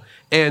evil.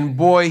 And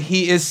boy,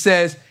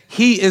 says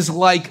he is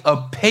like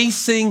a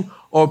pacing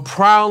or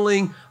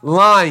prowling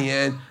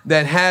lion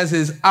that has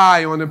his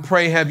eye on the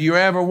prey. Have you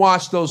ever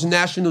watched those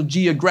National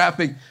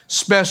Geographic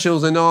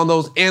specials and all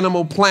those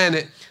Animal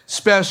Planet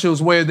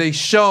specials where they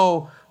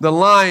show the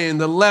lion,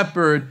 the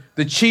leopard,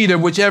 the cheetah,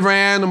 whichever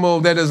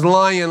animal that is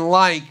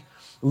lion-like,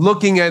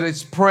 looking at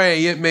its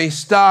prey? It may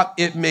stop,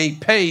 it may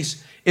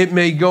pace, it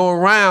may go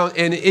around,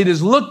 and it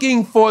is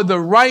looking for the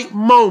right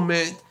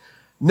moment,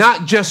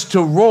 not just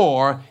to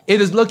roar.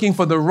 It is looking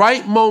for the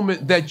right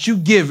moment that you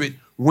give it.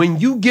 When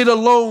you get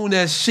alone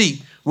as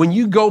sheep, when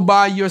you go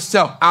by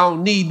yourself, I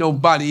don't need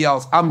nobody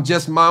else. I'm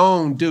just my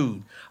own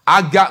dude.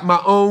 I got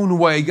my own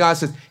way. God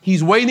says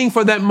he's waiting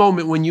for that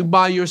moment when you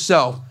by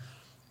yourself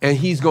and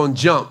he's going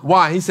to jump.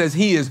 Why? He says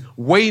he is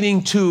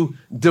waiting to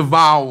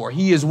devour.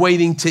 He is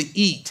waiting to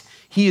eat.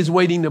 He is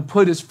waiting to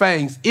put his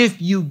fangs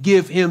if you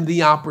give him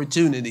the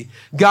opportunity.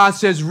 God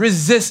says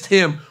resist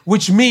him,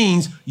 which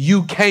means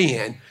you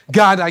can.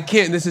 God, I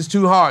can't. This is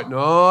too hard.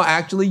 No,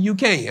 actually you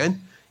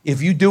can.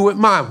 If you do it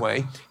my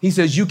way, he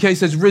says, you can. He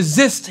says,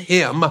 resist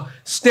him,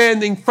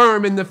 standing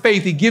firm in the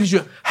faith. He gives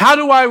you, how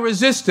do I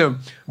resist him?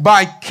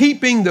 By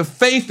keeping the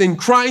faith in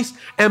Christ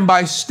and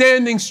by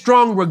standing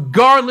strong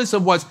regardless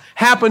of what's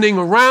happening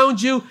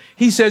around you.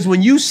 He says,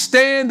 when you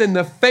stand in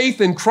the faith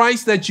in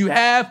Christ that you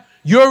have,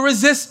 you're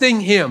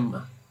resisting him.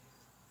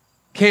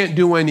 Can't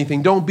do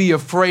anything. Don't be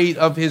afraid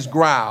of his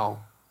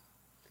growl.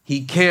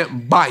 He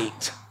can't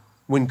bite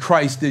when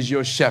Christ is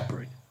your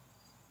shepherd.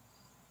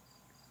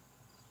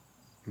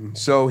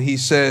 So he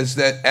says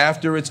that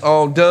after it's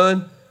all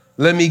done,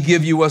 let me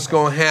give you what's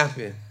going to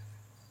happen.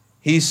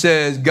 He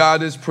says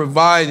God is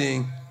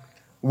providing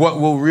what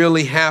will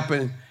really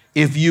happen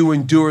if you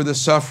endure the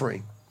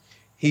suffering.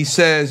 He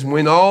says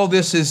when all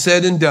this is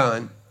said and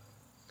done,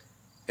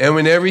 and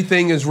when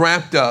everything is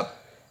wrapped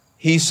up,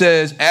 he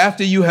says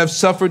after you have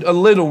suffered a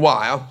little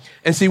while,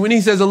 and see, when he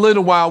says a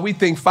little while, we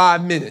think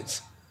 5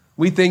 minutes.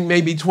 We think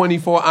maybe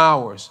 24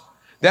 hours.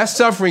 That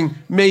suffering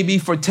may be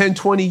for 10,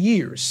 20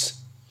 years.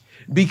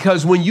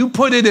 Because when you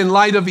put it in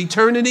light of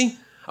eternity,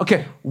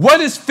 okay, what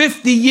is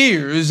 50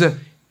 years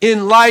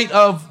in light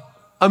of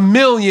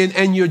 1,000,000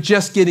 and you're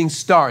just getting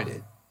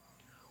started?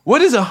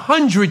 What is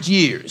 100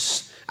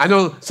 years? I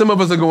know some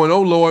of us are going,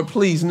 oh Lord,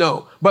 please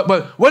no. But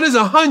what is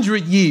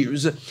 100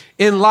 years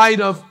in light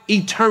of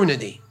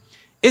eternity?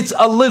 It's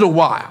a little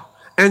while.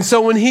 And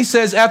so when he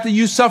says after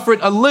you suffered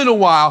a little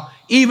while,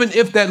 even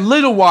if that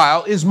little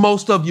while is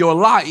most of your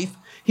life,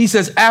 he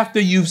says after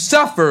you've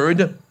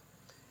suffered,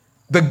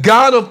 the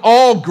God of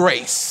all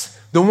grace,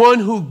 the one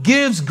who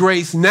gives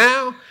grace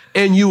now,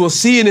 and you will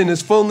see it in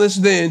his fullness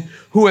then,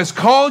 who has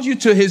called you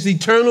to his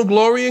eternal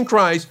glory in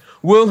Christ,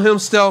 will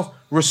himself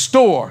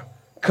restore,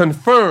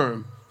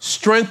 confirm,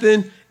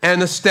 strengthen,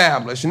 and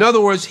establish. In other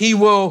words, he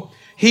will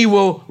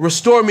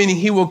restore, meaning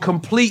he will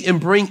complete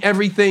and bring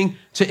everything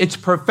to its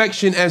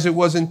perfection as it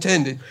was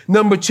intended.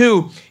 Number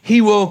two, he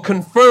will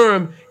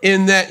confirm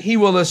in that he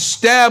will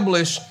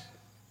establish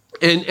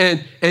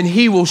and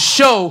he will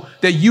show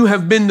that you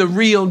have been the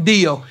real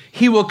deal.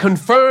 He will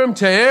confirm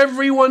to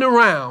everyone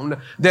around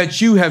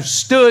that you have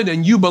stood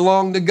and you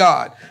belong to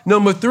God.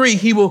 Number three,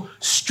 he will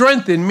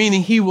strengthen,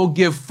 meaning he will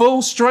give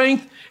full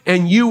strength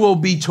and you will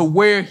be to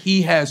where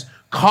he has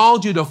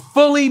called you to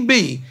fully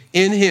be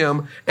in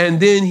him. And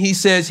then he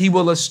says he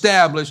will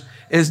establish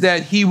is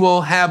that he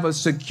will have a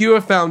secure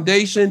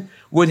foundation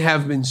would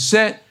have been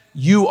set.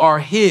 You are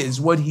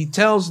his. What he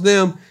tells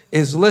them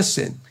is,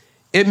 listen,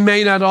 it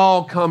may not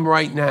all come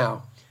right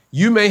now.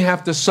 You may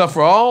have to suffer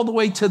all the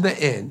way to the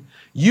end.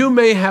 You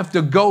may have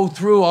to go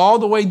through all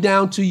the way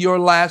down to your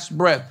last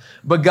breath.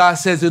 But God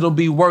says it'll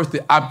be worth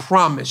it. I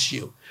promise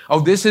you.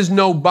 Oh, this is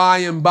no by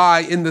and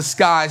by in the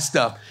sky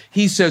stuff.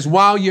 He says,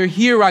 while you're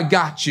here, I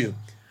got you.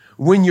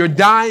 When you're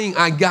dying,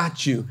 I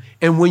got you.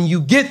 And when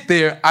you get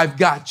there, I've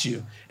got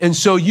you. And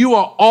so you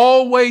are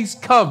always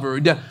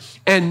covered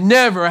and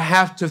never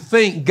have to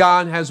think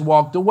God has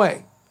walked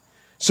away.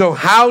 So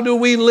how do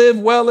we live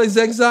well as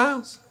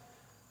exiles?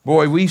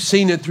 Boy, we've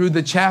seen it through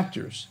the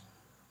chapters.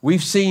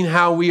 We've seen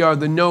how we are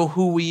to know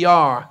who we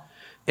are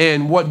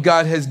and what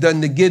God has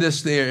done to get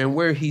us there and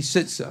where he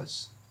sits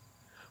us.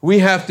 We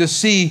have to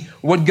see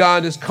what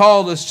God has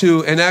called us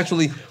to and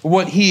actually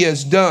what he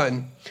has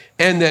done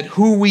and that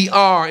who we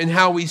are and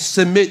how we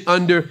submit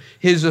under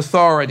his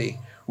authority.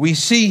 We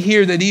see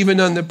here that even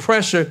under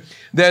pressure,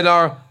 that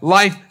our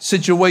life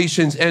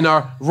situations and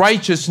our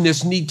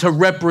righteousness need to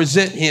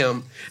represent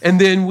him. And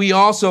then we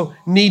also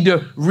need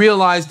to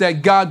realize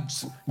that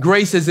God's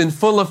grace is in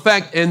full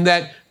effect and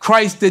that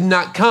Christ did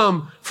not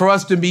come for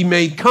us to be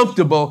made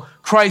comfortable.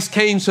 Christ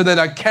came so that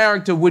our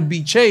character would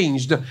be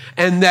changed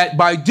and that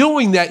by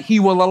doing that, he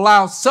will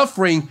allow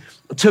suffering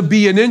to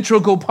be an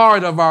integral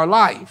part of our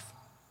life.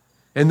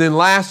 And then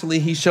lastly,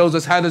 he shows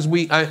us how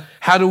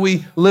do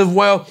we live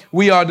well?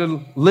 We are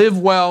to live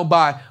well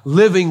by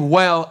living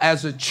well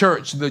as a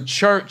church. The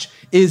church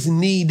is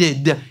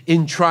needed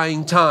in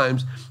trying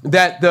times.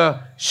 That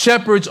the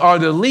shepherds are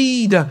to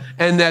lead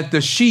and that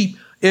the sheep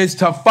is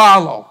to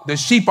follow. The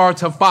sheep are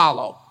to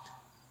follow.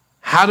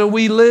 How do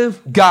we live?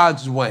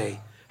 God's way.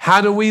 How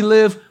do we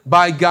live?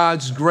 By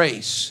God's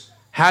grace.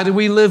 How do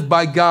we live?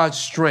 By God's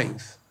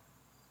strength.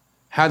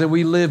 How do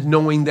we live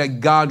knowing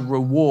that God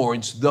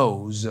rewards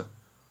those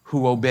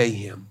who obey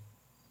him?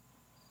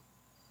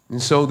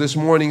 And so this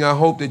morning, I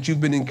hope that you've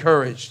been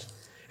encouraged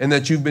and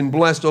that you've been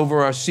blessed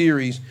over our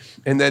series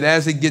and that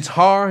as it gets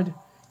hard,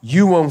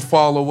 you won't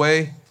fall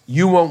away.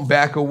 You won't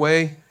back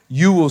away.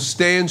 You will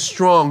stand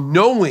strong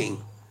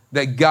knowing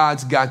that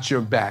God's got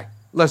your back.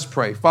 Let's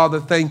pray. Father,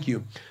 thank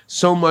you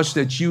so much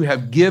that you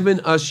have given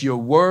us your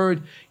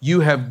word. You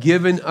have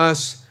given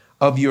us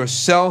of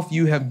yourself.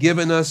 You have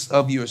given us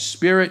of your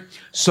Spirit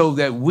so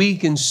that we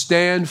can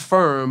stand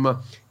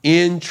firm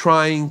in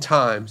trying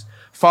times.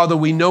 Father,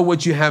 we know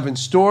what you have in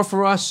store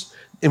for us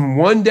in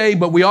one day,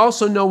 but we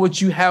also know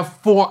what you have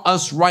for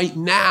us right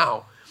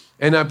now.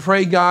 And I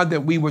pray, God,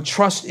 that we would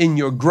trust in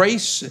your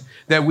grace,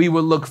 that we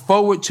would look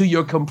forward to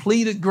your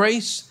completed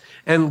grace,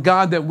 and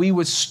God, that we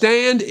would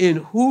stand in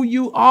who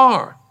you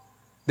are,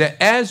 that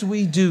as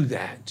we do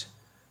that,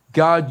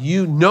 God,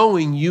 you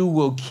knowing you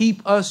will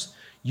keep us,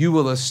 you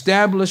will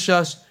establish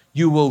us,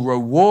 you will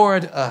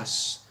reward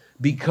us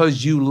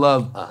because you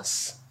love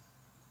us.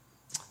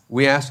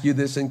 We ask you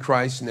this in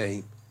Christ's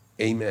name.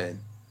 Amen.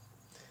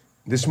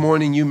 This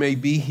morning you may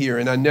be here,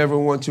 and I never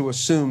want to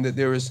assume that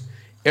there is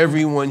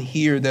everyone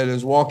here that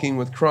is walking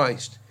with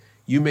Christ.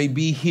 You may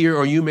be here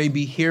or you may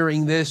be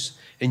hearing this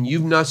and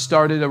you've not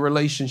started a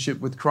relationship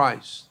with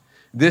Christ.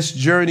 This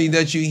journey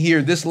that you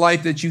hear, this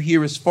life that you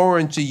hear is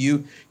foreign to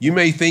you. You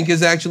may think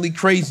is actually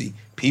crazy.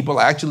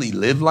 People actually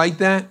live like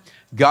that.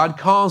 God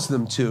calls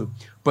them to.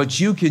 But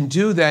you can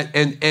do that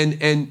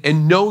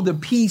and know the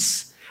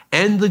peace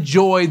and the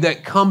joy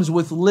that comes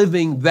with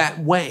living that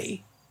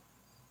way.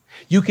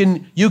 You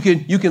can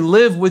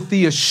live with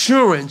the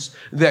assurance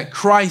that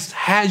Christ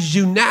has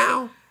you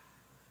now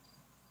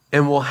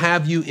and will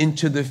have you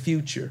into the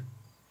future.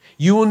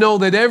 You will know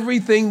that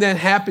everything that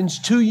happens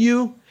to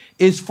you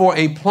is for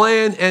a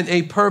plan and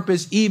a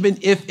purpose, even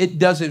if it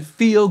doesn't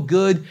feel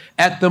good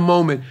at the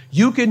moment.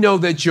 You can know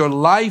that your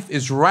life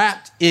is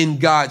wrapped in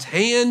God's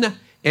hand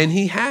and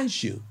he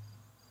has you.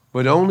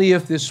 But only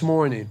if this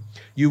morning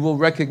you will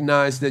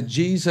recognize that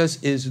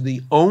Jesus is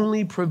the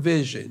only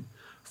provision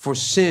for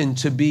sin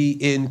to be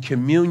in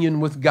communion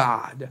with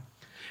God,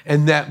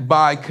 and that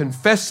by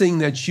confessing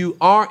that you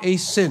are a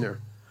sinner,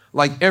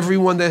 like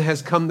everyone that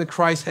has come to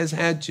Christ has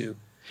had to,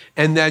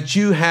 and that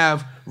you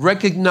have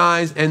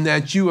recognized and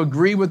that you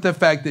agree with the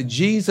fact that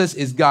Jesus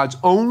is God's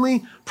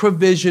only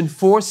provision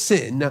for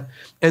sin,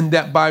 and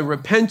that by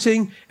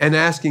repenting and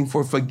asking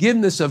for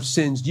forgiveness of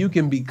sins, you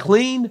can be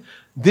clean,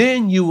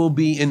 then you will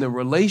be in a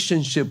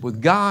relationship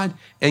with God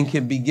and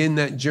can begin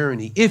that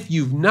journey. If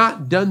you've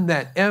not done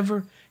that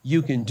ever,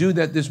 you can do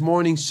that this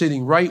morning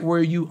sitting right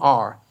where you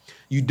are.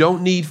 You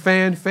don't need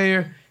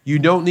fanfare. You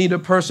don't need a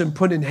person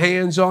putting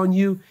hands on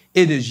you.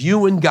 It is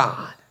you and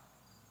God.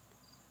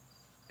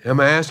 And I'm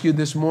going to ask you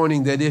this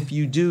morning that if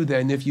you do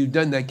that and if you've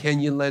done that, can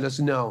you let us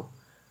know?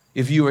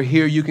 If you are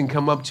here, you can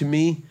come up to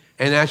me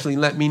and actually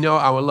let me know.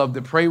 I would love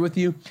to pray with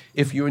you.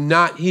 If you're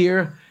not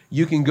here,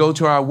 you can go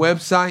to our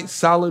website,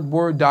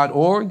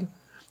 solidword.org,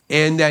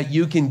 and that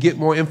you can get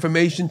more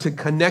information to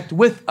connect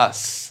with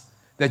us,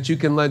 that you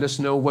can let us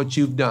know what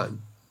you've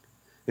done.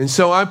 And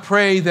so I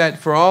pray that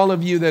for all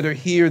of you that are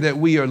here, that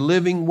we are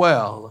living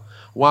well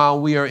while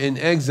we are in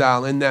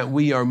exile and that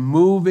we are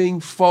moving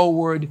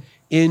forward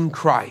in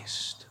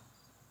Christ.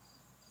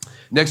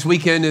 Next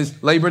weekend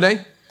is Labor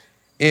Day,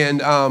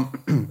 and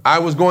I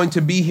was going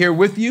to be here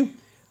with you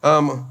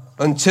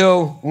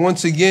until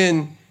once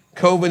again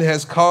COVID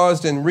has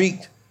caused and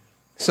wreaked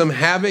some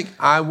havoc.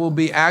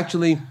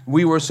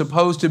 We were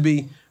supposed to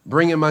be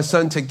bringing my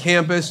son to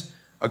campus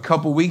a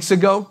couple weeks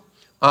ago.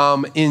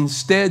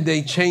 Instead,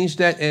 they changed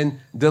that and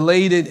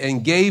delayed it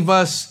and gave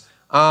us,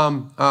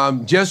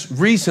 just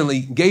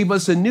recently, gave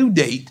us a new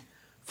date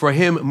for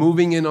him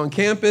moving in on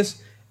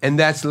campus, and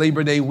that's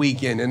Labor Day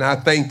weekend, and I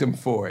thanked them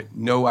for it.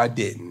 No, I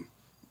didn't.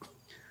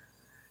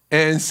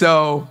 And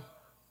so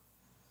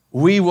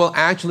we will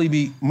actually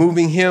be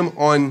moving him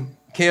on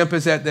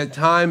campus at that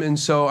time, and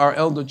so our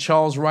elder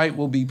Charles Wright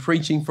will be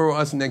preaching for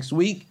us next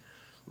week.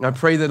 I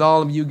pray that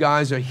all of you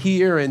guys are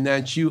here and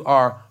that you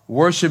are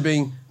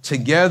worshiping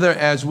together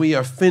as we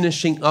are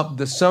finishing up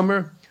the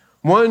summer.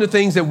 One of the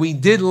things that we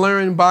did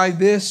learn by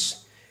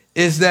this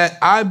is that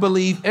I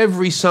believe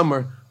every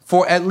summer,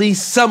 for at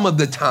least some of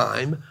the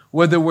time,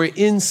 whether we're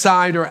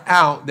inside or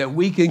out, that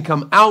we can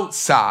come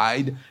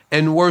outside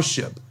and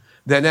worship.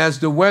 That as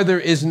the weather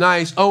is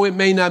nice, it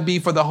may not be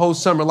for the whole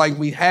summer like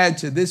we had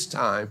to this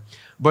time,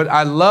 but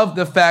I love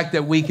the fact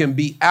that we can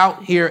be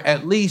out here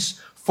at least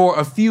for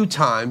a few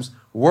times,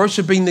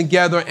 worshiping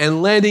together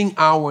and letting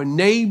our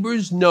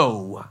neighbors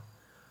know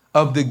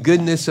of the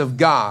goodness of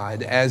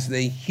God as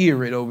they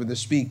hear it over the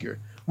speaker.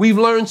 We've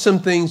learned some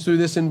things through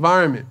this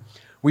environment.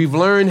 We've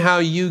learned how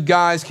you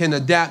guys can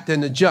adapt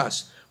and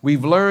adjust.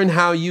 We've learned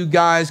how you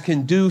guys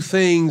can do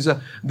things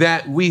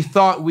that we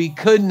thought we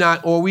could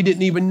not, or we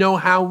didn't even know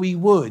how we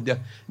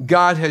would.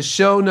 God has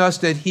shown us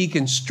that he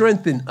can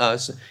strengthen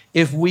us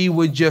if we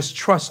would just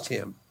trust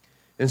him.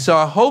 And so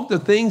I hope the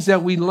things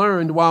that we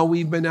learned while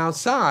we've been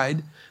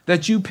outside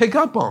that you pick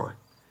up on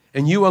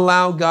and you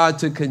allow God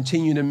to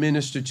continue to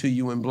minister to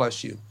you and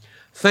bless you.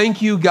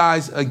 Thank you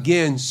guys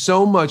again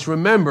so much.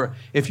 Remember,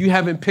 if you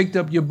haven't picked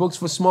up your books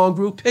for small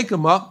group, pick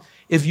them up.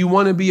 If you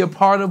want to be a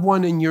part of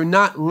one and you're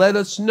not, let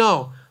us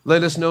know.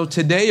 Let us know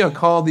today or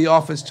call the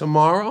office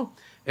tomorrow,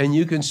 and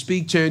you can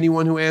speak to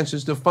anyone who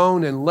answers the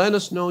phone and let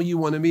us know you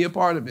want to be a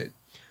part of it.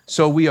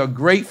 So we are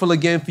grateful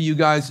again for you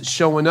guys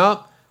showing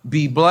up.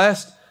 Be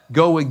blessed.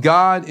 Go with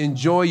God.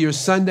 Enjoy your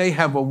Sunday.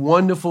 Have a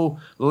wonderful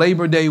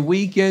Labor Day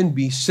weekend.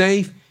 Be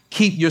safe.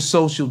 Keep your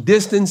social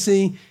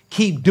distancing.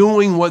 Keep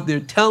doing what they're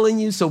telling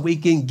you so we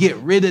can get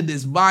rid of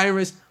this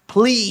virus.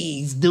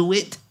 Please do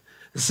it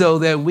so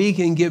that we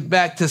can get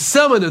back to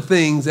some of the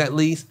things, at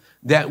least,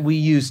 that we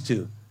used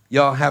to.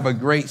 Y'all have a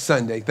great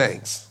Sunday.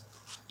 Thanks.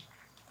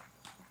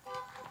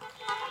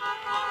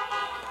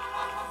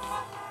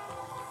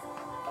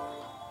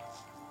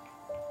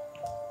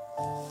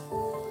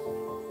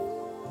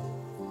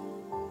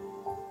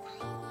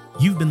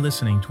 You've been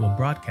listening to a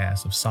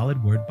broadcast of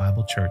Solid Word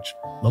Bible Church,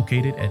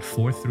 located at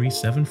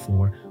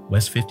 4374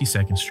 West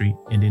 52nd Street,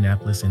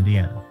 Indianapolis,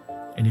 Indiana.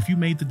 And if you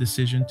made the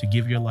decision to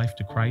give your life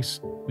to Christ,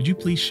 would you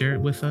please share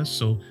it with us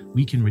so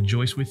we can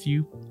rejoice with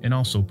you and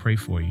also pray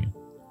for you?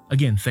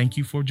 Again, thank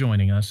you for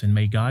joining us, and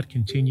may God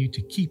continue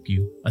to keep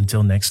you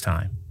until next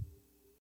time.